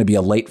 You're going to be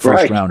a late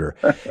first rounder.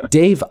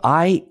 Dave,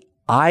 I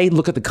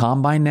look at the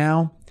Combine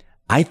now.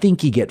 I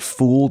think you get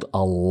fooled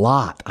a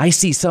lot. I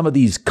see some of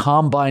these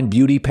Combine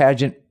beauty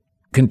pageant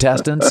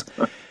contestants.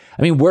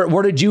 I mean,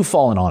 where did you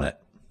fall in on it?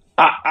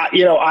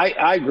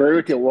 I agree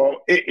with you. Well,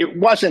 it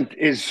wasn't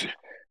it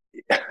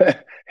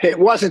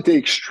wasn't the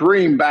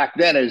extreme back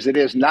then as it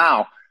is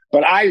now.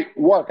 But I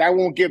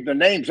won't give the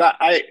names.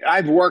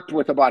 I've worked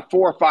with about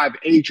 4 or 5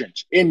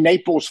 agents in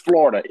Naples,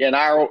 Florida,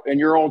 in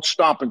your old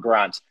stomping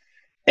grounds,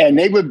 and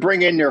they would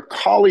bring in their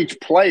college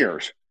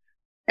players.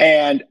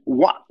 And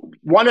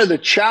one of the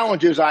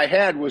challenges I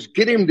had was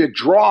getting him to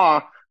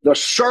draw the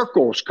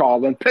circles,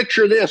 Colin.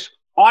 Picture this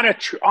on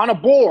a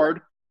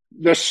board,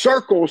 the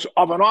circles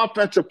of an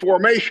offensive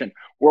formation,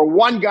 where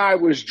one guy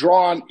was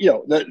drawn,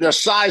 the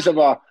size of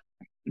a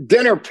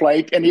dinner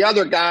plate, and the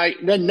other guy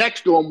then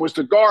next to him was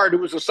the guard who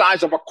was the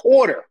size of a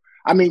quarter.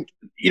 I mean,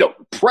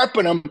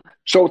 prepping them.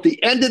 So at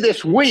the end of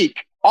this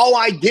week, all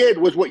I did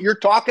was what you're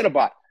talking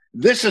about.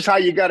 This is how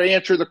you got to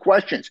answer the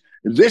questions.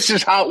 This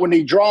is how, when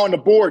they draw on the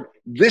board,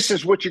 this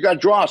is what you got to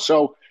draw.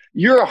 So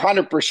you're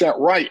 100%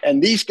 right.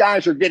 And these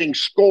guys are getting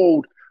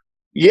schooled,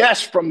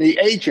 yes, from the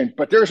agent,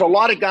 but there's a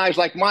lot of guys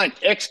like mine,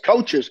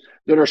 ex-coaches,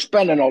 that are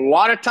spending a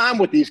lot of time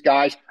with these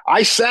guys.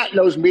 I sat in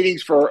those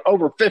meetings for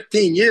over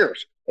 15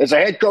 years as a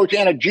head coach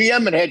and a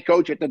GM and head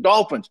coach at the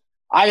Dolphins.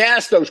 I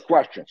asked those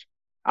questions.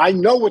 I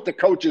know what the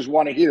coaches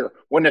want to hear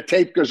when the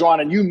tape goes on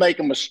and you make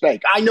a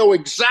mistake. I know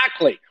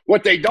exactly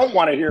what they don't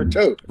want to hear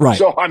too. Right.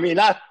 So, I mean,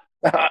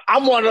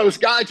 I'm one of those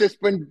guys that's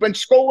been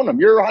schooling them.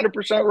 You're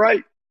 100%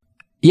 right.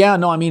 Yeah,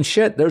 no, I mean,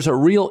 shit, there's a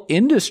real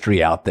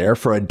industry out there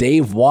for a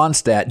Dave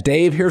Wannstedt.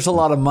 Dave, here's a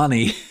lot of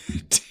money.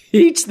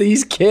 Teach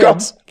these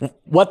kids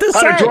what to say.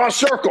 How to draw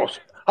circles.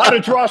 How to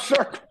draw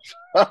circles.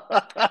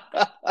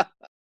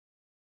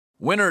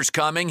 Winter's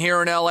coming.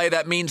 Here in LA,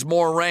 that means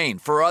more rain.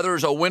 For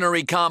others, a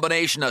wintry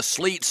combination of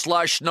sleet,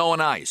 slush, snow,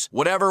 and ice.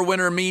 Whatever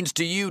winter means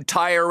to you,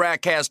 Tire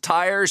Rack has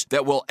tires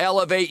that will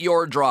elevate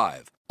your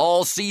drive.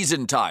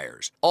 All-season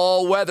tires,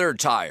 all-weather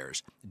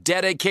tires,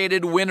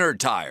 dedicated winter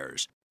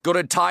tires. Go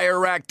to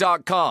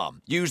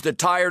TireRack.com. Use the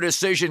Tire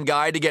Decision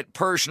Guide to get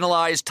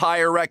personalized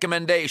tire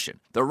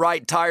recommendation. The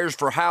right tires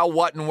for how,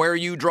 what, and where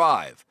you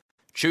drive.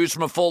 Choose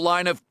from a full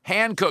line of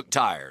hand-cooked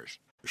tires.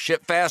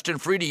 Ship fast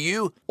and free to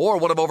you or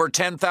one of over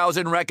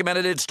 10,000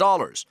 recommended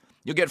installers.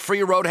 You'll get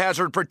free road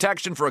hazard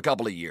protection for a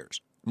couple of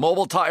years.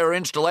 Mobile tire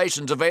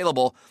installations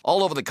available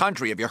all over the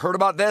country. Have you heard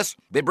about this?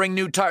 They bring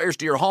new tires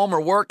to your home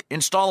or work,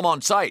 install them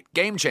on site.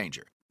 Game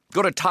changer.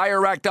 Go to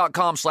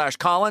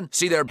TireRack.com/Colin.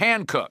 See their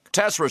hand-cook,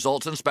 test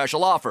results, and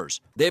special offers.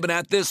 They've been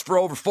at this for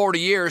over 40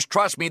 years.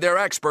 Trust me, they're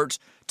experts.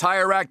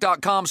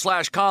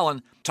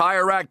 TireRack.com/Colin.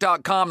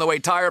 TireRack.com, the way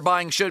tire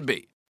buying should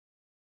be.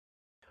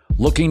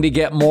 Looking to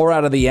get more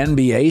out of the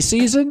NBA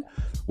season?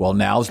 Well,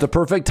 now's the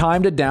perfect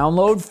time to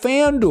download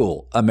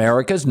FanDuel,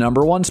 America's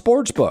 #1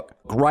 sportsbook.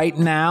 Right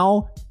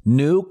now,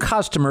 new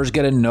customers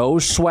get a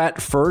no-sweat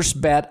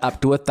first bet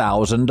up to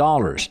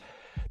 $1,000.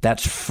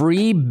 That's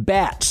free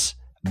bets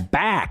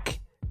back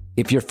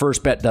if your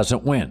first bet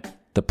doesn't win.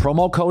 The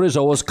promo code is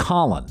always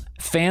Colin.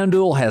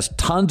 FanDuel has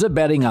tons of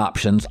betting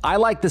options. I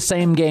like the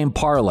same game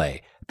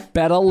parlay.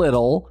 Bet a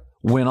little,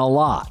 win a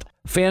lot.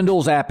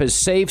 FanDuel's app is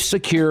safe,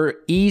 secure,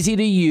 easy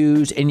to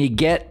use, and you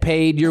get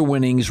paid your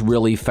winnings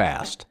really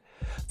fast.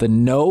 The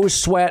no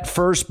sweat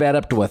first bet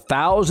up to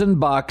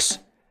 $1,000.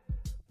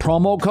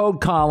 Promo code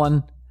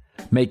Colin.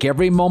 Make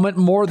every moment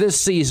more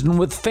this season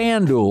with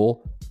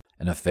FanDuel,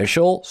 an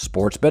official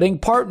sports betting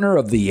partner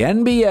of the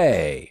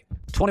NBA.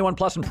 21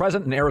 plus and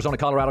present in Arizona,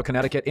 Colorado,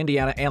 Connecticut,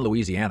 Indiana, and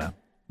Louisiana.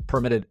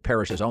 Permitted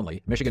parishes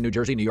only. Michigan, New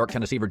Jersey, New York,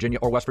 Tennessee, Virginia,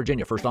 or West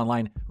Virginia. First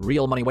online,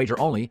 real money wager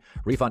only.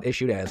 Refund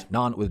issued as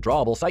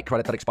non-withdrawable site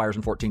credit that expires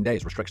in 14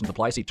 days. Restrictions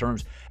apply. See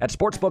terms at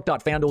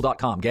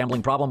sportsbook.fanduel.com.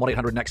 Gambling problem,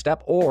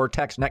 1-800-NEXT-STEP, or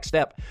text NEXT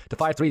STEP to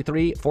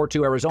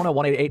 53342 Arizona,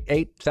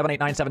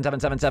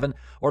 1-888-789-7777,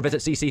 or visit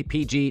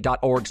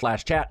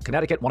ccpg.org/chat.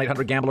 Connecticut,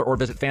 1-800-GAMBLER, or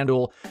visit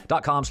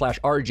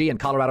fanduel.com/RG. In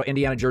Colorado,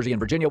 Indiana, Jersey, and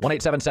Virginia,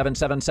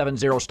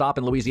 1-877-770-STOP.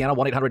 In Louisiana,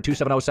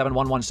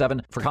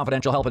 1-800-270-7117. For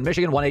confidential help in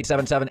Michigan,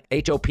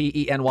 1-877-HOPENY,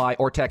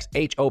 or text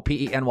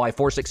HOPENY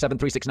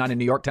 467-369 in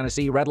New York,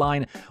 Tennessee. Red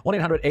line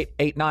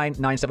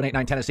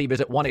 1-800-889-9789 Tennessee.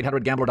 Visit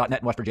 1-800-GAMBLER.net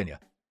in West Virginia.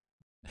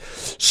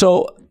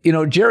 So,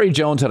 Jerry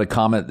Jones had a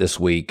comment this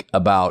week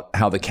about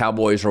how the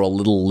Cowboys are a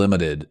little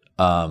limited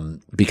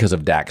because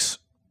of Dak's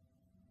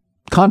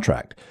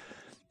contract.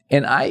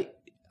 And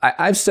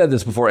I've said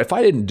this before. If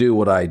I didn't do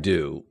what I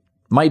do,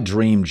 my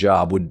dream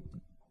job would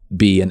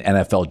be an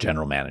NFL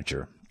general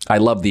manager. I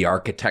love the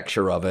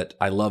architecture of it.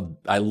 I love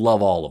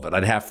all of it.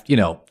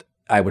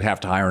 I would have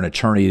to hire an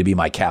attorney to be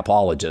my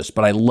capologist,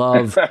 but I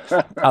love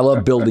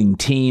building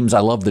teams. I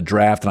love the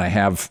draft, and I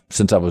have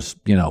since I was,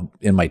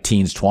 in my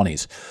teens,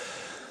 20s.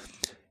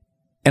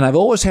 And I've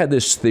always had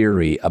this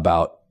theory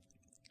about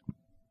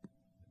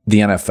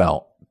the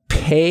NFL.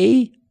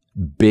 Pay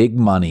big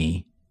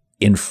money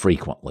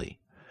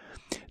infrequently.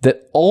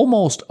 That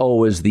almost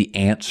always the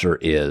answer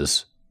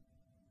is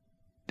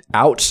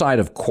outside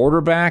of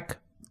quarterback,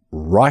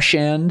 rush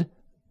end,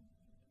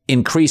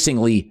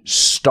 increasingly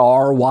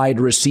star wide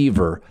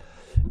receiver,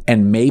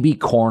 and maybe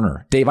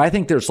corner. Dave, I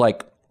think there's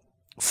like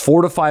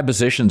 4 to 5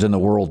 positions in the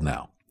world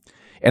now.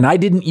 And I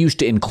didn't used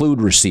to include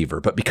receiver,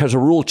 but because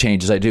of rule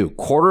changes, I do.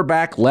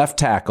 Quarterback, left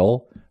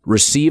tackle,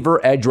 receiver,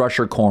 edge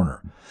rusher,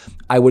 corner.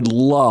 I would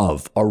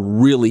love a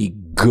really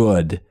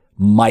good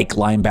Mike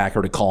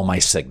linebacker to call my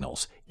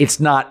signals. It's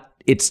not,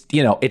 I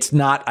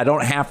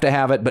don't have to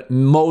have it, but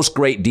most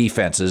great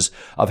defenses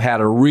have had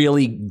a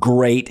really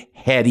great,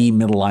 heady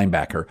middle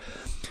linebacker.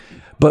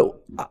 But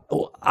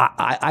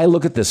I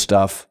look at this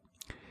stuff.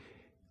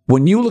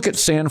 When you look at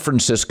San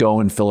Francisco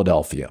and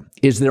Philadelphia,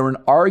 is there an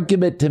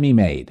argument to be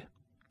made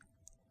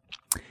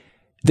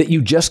that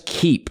you just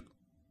keep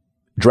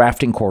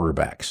drafting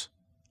quarterbacks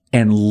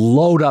and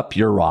load up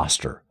your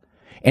roster?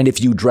 And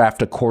if you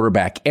draft a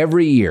quarterback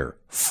every year,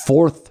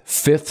 4th,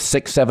 5th,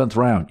 6th, 7th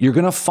round, you're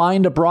going to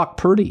find a Brock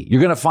Purdy.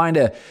 You're going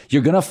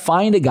to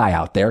find a guy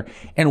out there.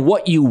 And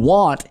what you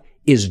want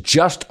is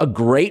just a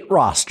great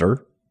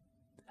roster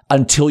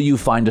until you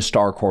find a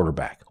star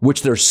quarterback,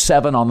 which there's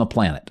 7 on the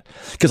planet.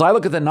 Because I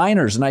look at the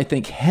Niners and I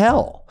think,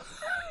 hell,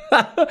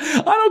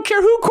 I don't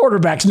care who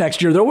quarterbacks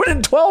next year. They're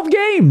winning 12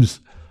 games.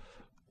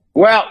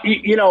 Well,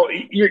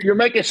 you're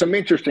making some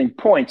interesting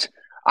points.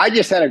 I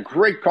just had a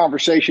great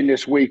conversation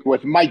this week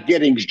with Mike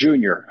Giddings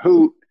Jr.,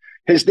 who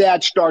his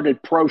dad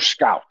started Pro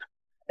Scout.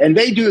 And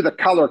they do the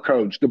color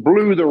codes, the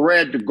blue, the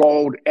red, the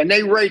gold, and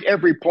they rate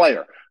every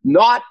player.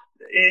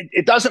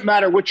 It doesn't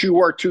matter what you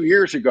were 2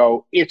 years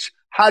ago. It's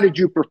how did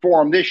you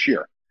perform this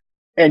year?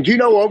 And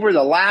over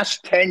the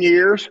last 10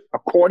 years,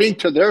 according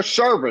to their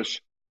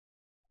service,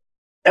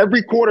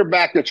 every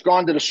quarterback that's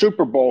gone to the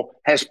Super Bowl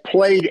has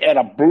played at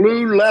a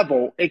blue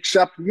level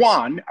except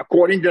one,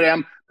 according to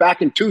them.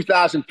 Back in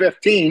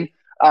 2015,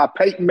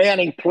 Peyton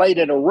Manning played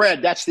at a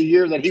red. That's the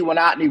year that he went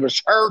out and he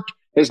was hurt.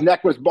 His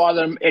neck was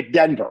bothering him at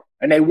Denver,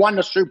 and they won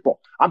the Super Bowl.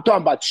 I'm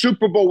talking about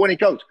Super Bowl winning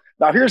coach.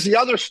 Now, here's the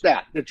other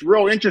stat that's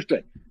real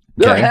interesting.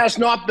 There has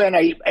not been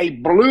a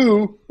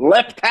blue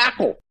left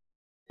tackle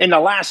in the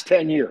last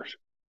 10 years.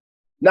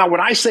 Now,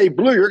 when I say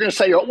blue, you're going to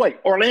say, oh, wait,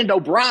 Orlando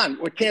Brown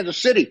with Kansas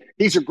City.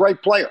 He's a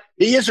great player.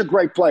 He is a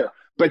great player.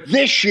 But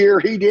this year,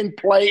 he didn't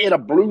play at a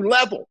blue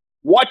level.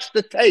 Watch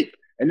the tape.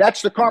 And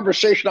that's the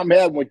conversation I'm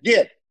having with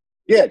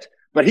Gids.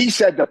 But he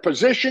said the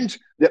positions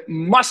that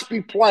must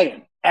be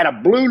playing at a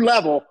blue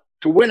level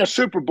to win a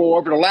Super Bowl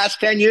over the last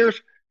 10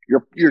 years,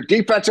 your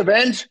defensive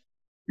ends,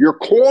 your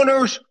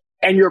corners,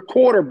 and your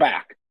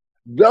quarterback.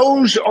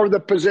 Those are the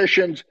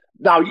positions.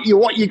 Now,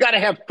 you got to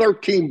have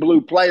 13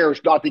 blue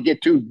players, not to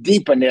get too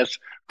deep in this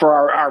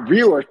for our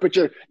viewers, but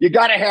you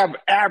got to have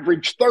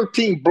average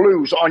 13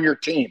 blues on your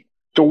team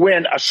to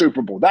win a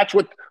Super Bowl. That's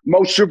what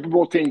most Super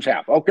Bowl teams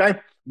have, okay?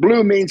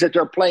 Blue means that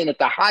they're playing at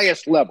the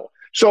highest level.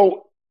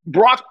 So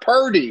Brock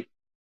Purdy,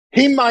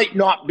 he might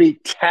not be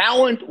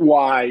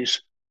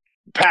talent-wise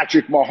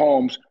Patrick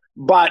Mahomes,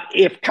 but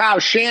if Kyle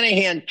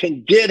Shanahan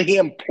can get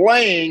him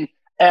playing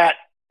at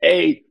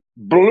a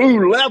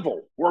blue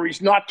level where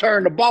he's not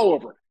turning the ball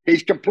over,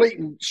 he's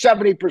completing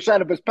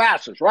 70% of his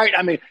passes, right?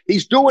 I mean,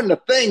 he's doing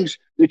the things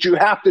that you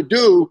have to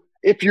do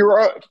if you're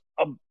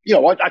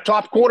a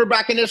top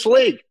quarterback in this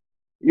league.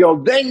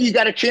 Then you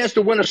got a chance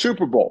to win a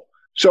Super Bowl.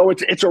 So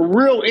it's a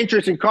real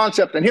interesting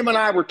concept. And him and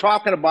I were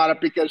talking about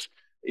it because,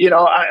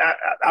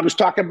 I was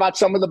talking about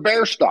some of the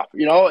Bear stuff,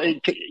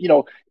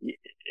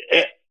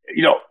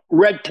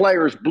 red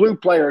players, blue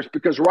players,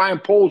 because Ryan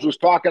Poles was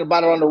talking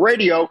about it on the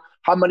radio,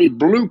 how many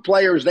blue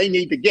players they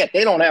need to get.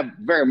 They don't have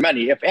very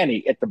many, if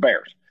any, at the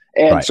Bears.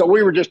 And so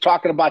we were just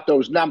talking about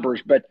those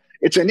numbers. But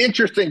it's an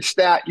interesting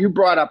stat. You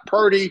brought up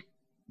Purdy.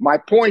 My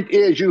point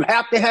is you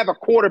have to have a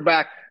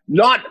quarterback,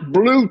 not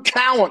blue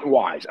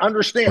talent-wise,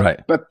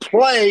 understand, but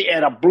play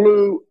at a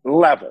blue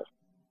level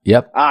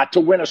to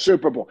win a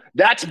Super Bowl.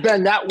 That's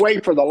been that way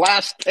for the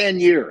last 10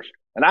 years,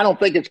 and I don't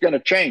think it's going to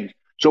change.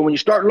 So when you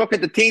start looking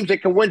at the teams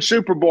that can win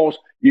Super Bowls,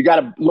 you got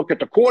to look at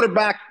the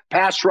quarterback,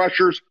 pass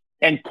rushers,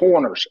 and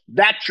corners.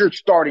 That's your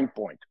starting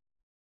point.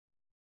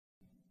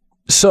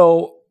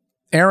 So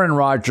Aaron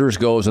Rodgers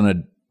goes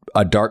on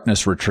a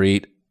darkness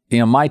retreat.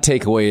 My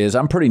takeaway is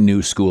I'm pretty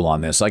new school on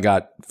this. I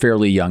got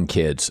fairly young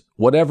kids.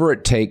 Whatever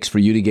it takes for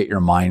you to get your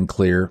mind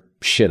clear,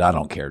 shit, I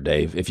don't care,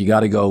 Dave. If you got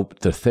to go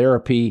to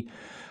therapy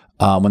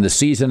when the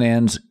season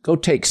ends, go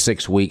take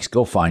 6 weeks.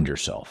 Go find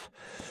yourself.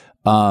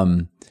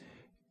 But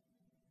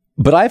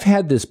I've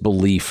had this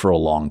belief for a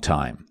long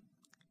time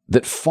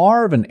that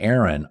Favre and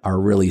Aaron are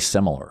really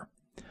similar.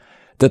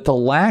 That the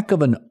lack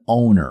of an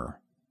owner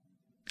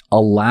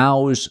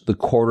allows the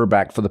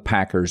quarterback for the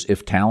Packers,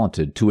 if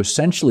talented, to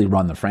essentially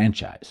run the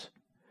franchise.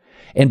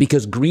 And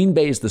because Green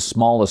Bay is the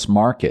smallest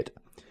market,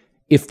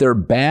 if they're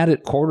bad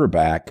at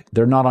quarterback,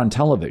 they're not on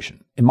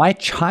television. In my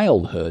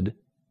childhood,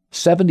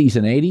 70s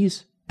and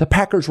 80s, the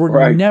Packers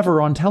were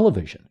never on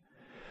television.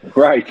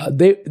 Right.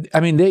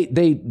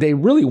 They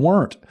really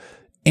weren't.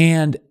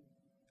 And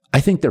I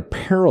think they're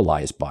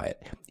paralyzed by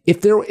it.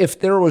 If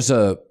there was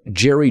a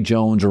Jerry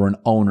Jones or an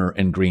owner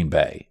in Green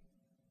Bay,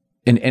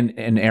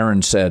 and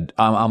Aaron said,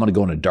 I'm going to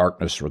go on a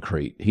darkness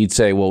retreat, he'd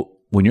say, well,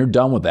 when you're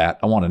done with that,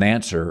 I want an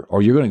answer,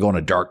 or you're going to go on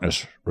a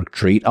darkness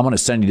retreat. I'm going to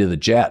send you to the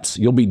Jets.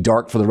 You'll be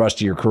dark for the rest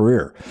of your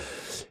career.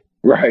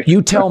 Right.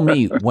 You tell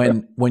me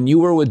when you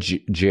were with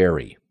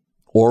Jerry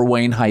or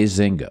Wayne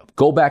Huizenga,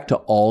 go back to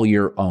all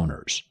your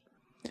owners.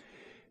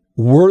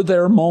 Were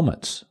there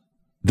moments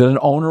that an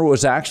owner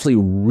was actually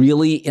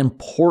really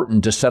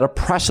important to set a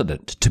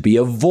precedent, to be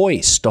a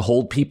voice, to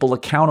hold people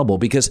accountable?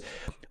 Because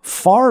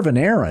Favre and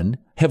Aaron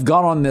have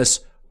gone on this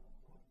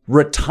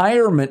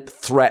retirement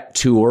threat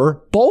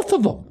tour, both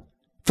of them,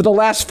 for the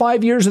last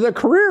 5 years of their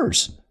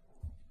careers.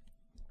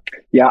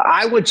 Yeah,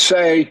 I would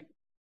say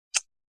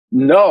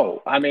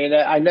no. I mean,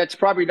 and that's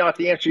probably not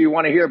the answer you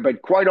want to hear,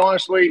 but quite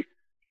honestly,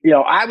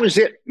 I was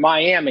at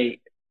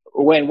Miami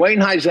when Wayne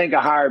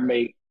Huizenga hired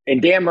me,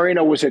 and Dan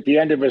Marino was at the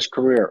end of his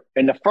career.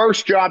 And the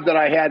first job that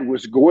I had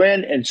was go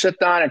in and sit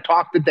down and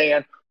talk to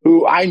Dan,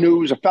 who I knew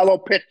was a fellow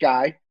Pitt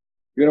guy,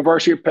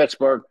 University of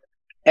Pittsburgh,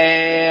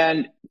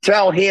 and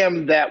tell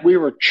him that we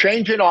were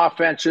changing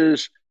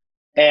offenses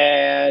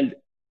and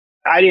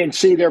I didn't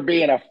see there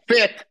being a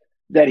fit,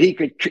 that he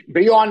could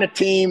be on the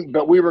team,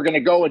 but we were going to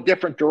go a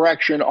different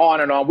direction,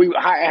 on and on.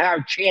 I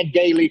had Chan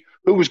Gailey,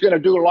 who was going to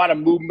do a lot of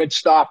movement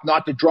stuff,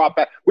 not to drop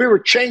back. We were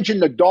changing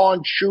the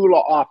Don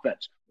Shula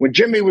offense. When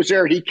Jimmy was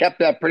there, he kept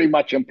that pretty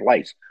much in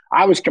place.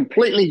 I was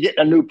completely getting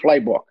a new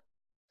playbook.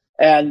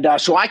 And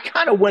so I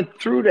kind of went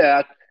through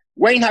that.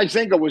 Wayne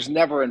Huizenga was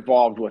never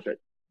involved with it.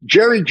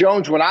 Jerry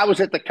Jones, when I was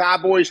at the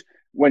Cowboys,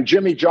 when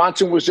Jimmy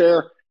Johnson was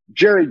there,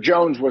 Jerry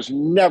Jones was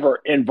never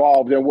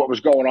involved in what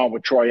was going on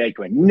with Troy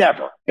Aikman.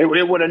 Never. It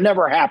would have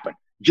never happened.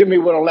 Jimmy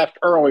would have left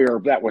earlier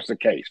if that was the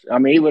case. I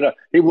mean, he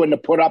wouldn't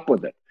have put up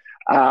with it.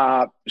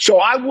 So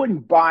I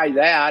wouldn't buy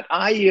that.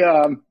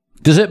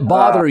 Does it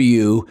bother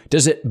you?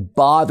 Does it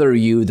bother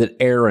you that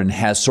Aaron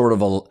has sort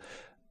of a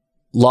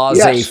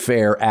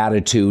laissez-faire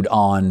attitude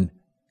on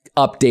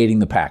updating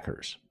the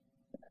Packers?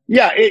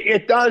 Yeah,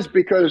 it does,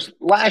 because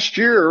last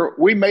year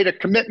we made a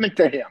commitment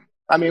to him.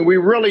 I mean, we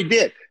really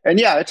did. And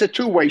yeah, it's a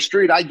two-way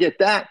street. I get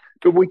that.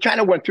 But we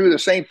kind of went through the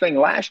same thing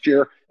last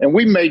year, and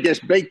we made this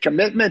big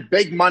commitment,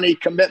 big money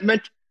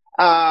commitment.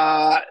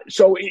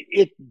 So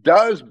it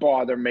does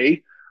bother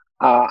me.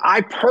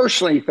 I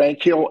personally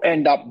think he'll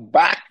end up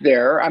back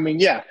there. I mean,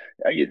 yeah,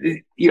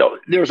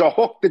 there's a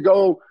hook to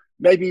go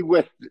maybe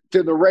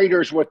to the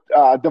Raiders with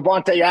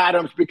Devontae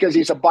Adams because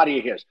he's a buddy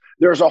of his.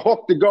 There's a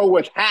hook to go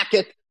with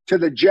Hackett to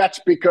the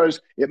Jets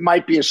because it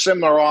might be a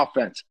similar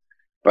offense.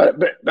 But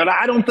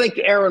I don't think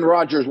Aaron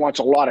Rodgers wants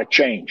a lot of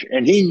change.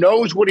 And he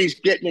knows what he's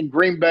getting in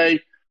Green Bay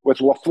with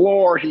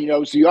LaFleur. He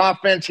knows the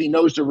offense. He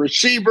knows the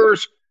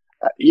receivers.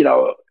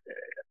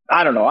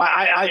 I don't know.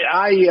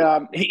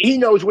 He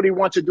knows what he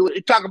wants to do.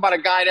 You talk about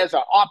a guy that has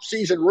an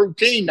off-season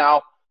routine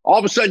now. All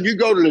of a sudden you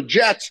go to the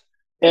Jets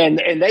and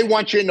they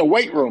want you in the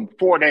weight room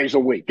 4 days a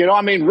week.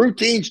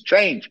 Routines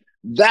change.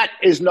 That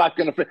is not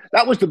going to fit.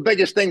 That was the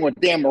biggest thing with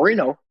Dan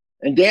Marino.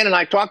 And Dan and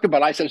I talked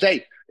about it. I says,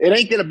 hey, it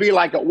ain't going to be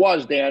like it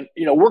was, Dan.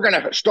 We're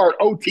going to start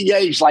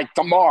OTAs like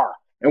tomorrow,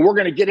 and we're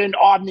going to get in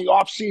on the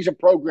off-season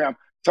program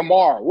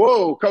tomorrow.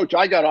 Whoa, coach,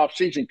 I got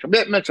off-season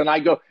commitments. And I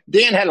go,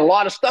 Dan had a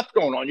lot of stuff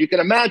going on. You can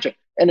imagine.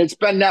 And it's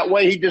been that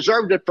way. He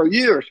deserved it for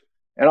years.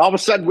 And all of a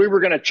sudden we were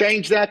going to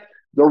change that.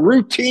 The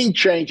routine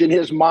change in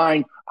his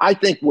mind, I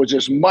think, was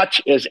as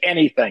much as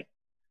anything.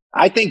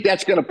 I think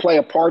that's going to play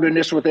a part in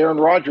this with Aaron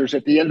Rodgers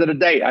at the end of the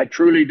day. I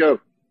truly do.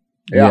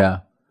 Yeah.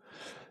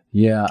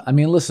 I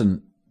mean,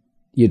 listen,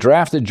 you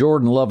drafted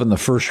Jordan Love in the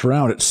first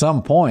round. At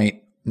some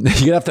point,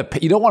 you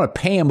don't want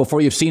to pay him before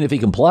you've seen if he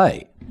can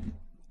play.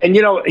 And,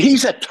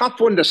 he's a tough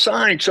one to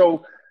sign.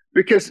 So,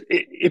 because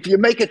if you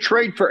make a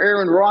trade for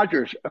Aaron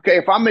Rodgers, okay,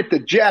 if I'm at the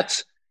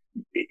Jets,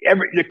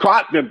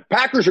 the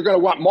Packers are going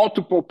to want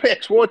multiple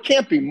picks. Well, it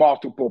can't be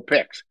multiple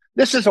picks.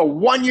 This is a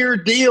 1-year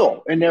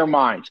deal in their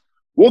minds.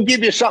 We'll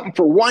give you something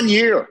for 1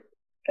 year.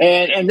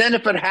 And then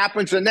if it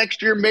happens the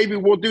next year, maybe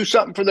we'll do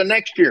something for the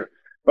next year.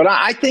 But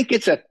I think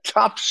it's a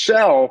tough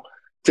sell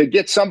to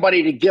get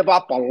somebody to give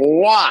up a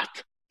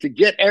lot to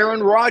get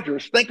Aaron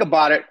Rodgers. Think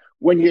about it.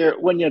 When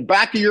you're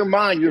back of your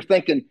mind, you're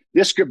thinking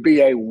this could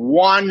be a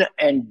one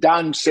and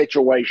done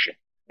situation.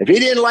 If he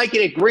didn't like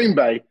it at Green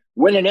Bay,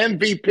 winning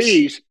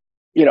MVPs,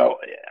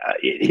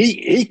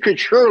 he could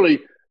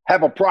surely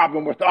have a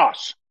problem with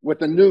us,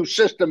 with a new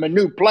system and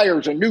new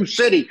players, a new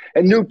city,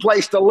 a new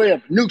place to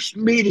live, new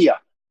media.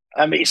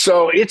 I mean,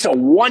 so it's a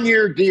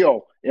 1-year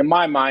deal in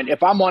my mind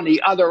if I'm on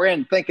the other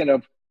end thinking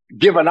of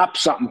giving up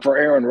something for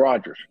Aaron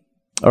Rodgers.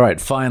 All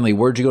right, finally,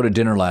 where'd you go to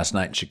dinner last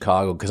night in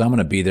Chicago? Because I'm going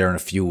to be there in a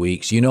few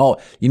weeks. You know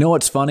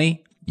what's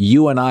funny?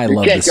 You and I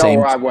love the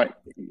same.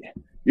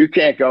 You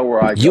can't go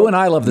where I go. You and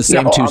I love the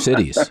same two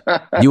cities.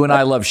 You and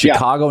I love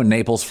Chicago and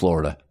Naples,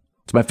 Florida.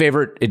 It's my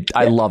favorite.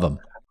 I love them.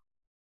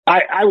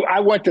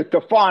 I went to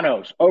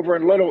Tofano's over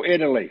in Little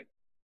Italy.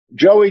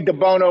 Joey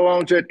DeBono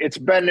owns it.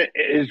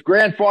 His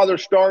grandfather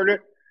started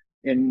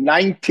in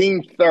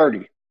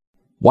 1930.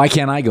 Why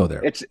can't I go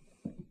there?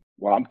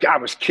 I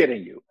was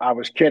kidding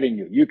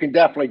you. You can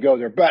definitely go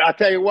there. But I'll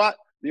tell you what,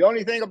 the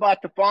only thing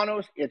about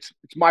Tofano's, it's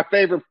my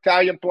favorite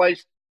Italian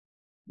place.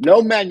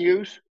 No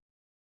menus.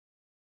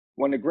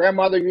 When the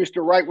grandmother used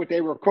to write what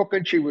they were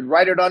cooking, she would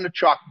write it on the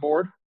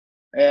chalkboard.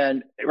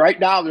 And right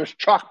now there's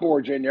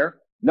chalkboards in there.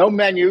 No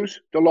menus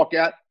to look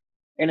at.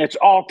 And it's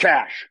all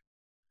cash.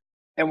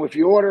 And if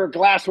you order a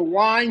glass of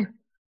wine,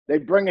 they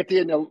bring it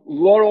in a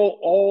little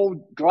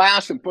old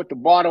glass and put the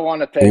bottle on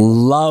the table.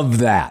 Love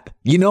that.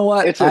 You know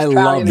what? It's as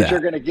Italian as you're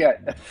going to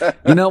get.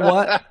 You know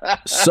what?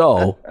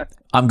 So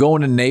I'm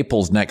going to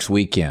Naples next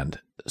weekend.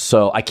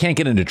 So I can't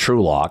get into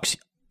True Locks.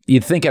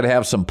 You'd think I'd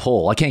have some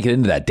pull. I can't get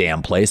into that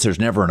damn place. There's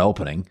never an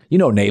opening.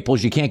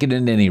 Naples, you can't get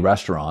into any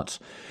restaurants.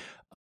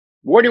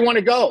 Where do you want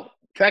to go?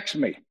 Text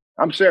me.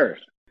 I'm serious.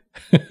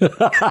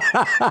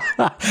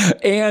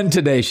 And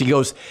today she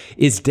goes,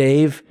 is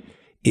Dave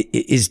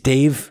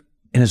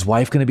and his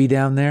wife going to be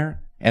down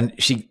there? And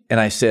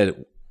I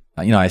said,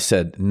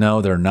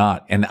 no, they're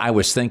not. And I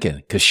was thinking,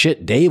 because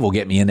Dave will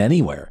get me in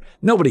anywhere.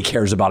 Nobody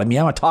cares about me.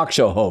 I'm a talk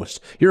show host.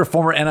 You're a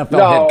former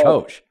NFL head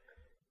coach.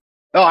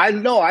 No, I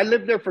know. I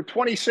lived there for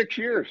 26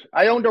 years.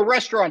 I owned a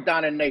restaurant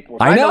down in Naples.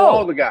 I know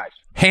all the guys.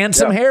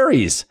 Handsome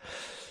Harry's.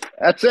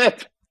 That's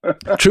it.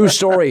 True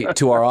story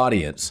to our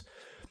audience.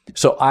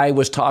 So I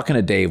was talking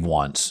to Dave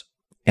once,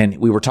 and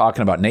we were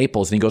talking about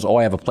Naples, and he goes,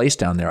 I have a place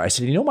down there. I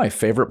said, my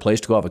favorite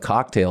place to go have a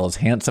cocktail is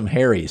Handsome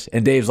Harry's.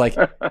 And Dave's like,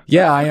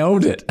 yeah, I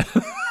owned it.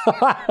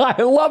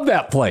 I love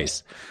that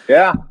place.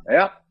 Yeah.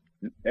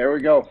 There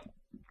we go.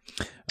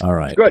 All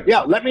right. Good.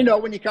 Yeah, let me know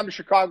when you come to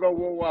Chicago.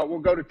 We'll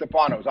go to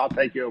Tofano's. I'll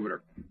take you over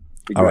there.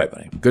 All right,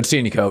 buddy. Good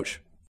seeing you, Coach.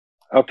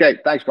 Okay.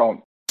 Thanks,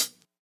 Colin.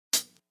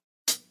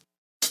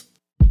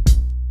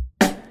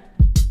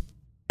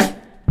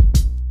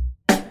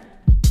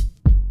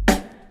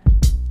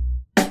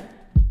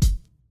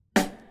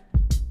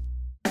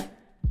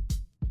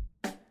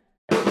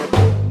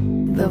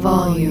 The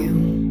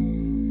volume.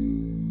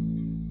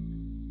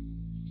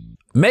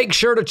 Make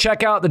sure to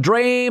check out the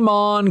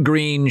Draymond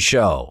Green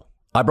Show.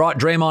 I brought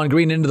Draymond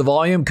Green into the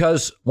volume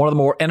because one of the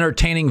more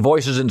entertaining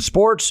voices in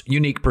sports,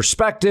 unique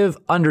perspective,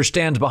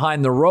 understands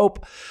behind the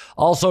rope,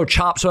 also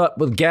chops up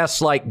with guests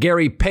like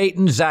Gary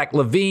Payton, Zach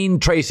LaVine,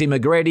 Tracy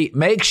McGrady.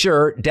 Make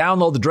sure,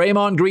 download the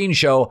Draymond Green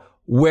Show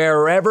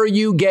wherever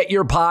you get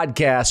your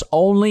podcasts,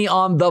 only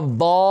on the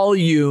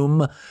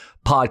Volume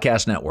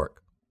Podcast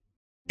Network.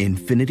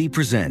 Infiniti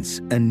presents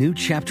a new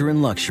chapter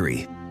in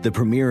luxury, the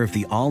premiere of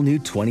the all-new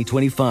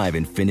 2025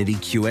 Infiniti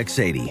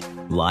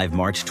QX80, live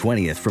March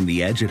 20th from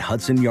the Edge at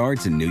Hudson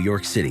Yards in New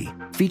York City,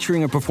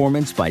 featuring a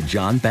performance by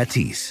John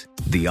Batiste.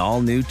 The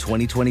all-new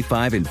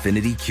 2025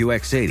 Infiniti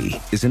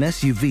QX80 is an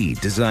SUV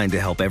designed to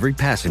help every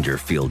passenger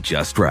feel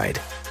just right.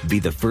 Be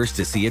the first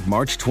to see it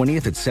March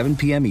 20th at 7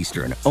 p.m.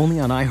 Eastern,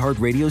 only on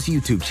iHeartRadio's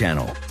YouTube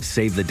channel.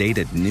 Save the date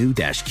at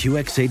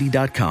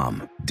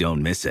new-QX80.com.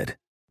 Don't miss it.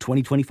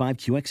 2025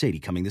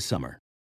 QX80 coming this summer.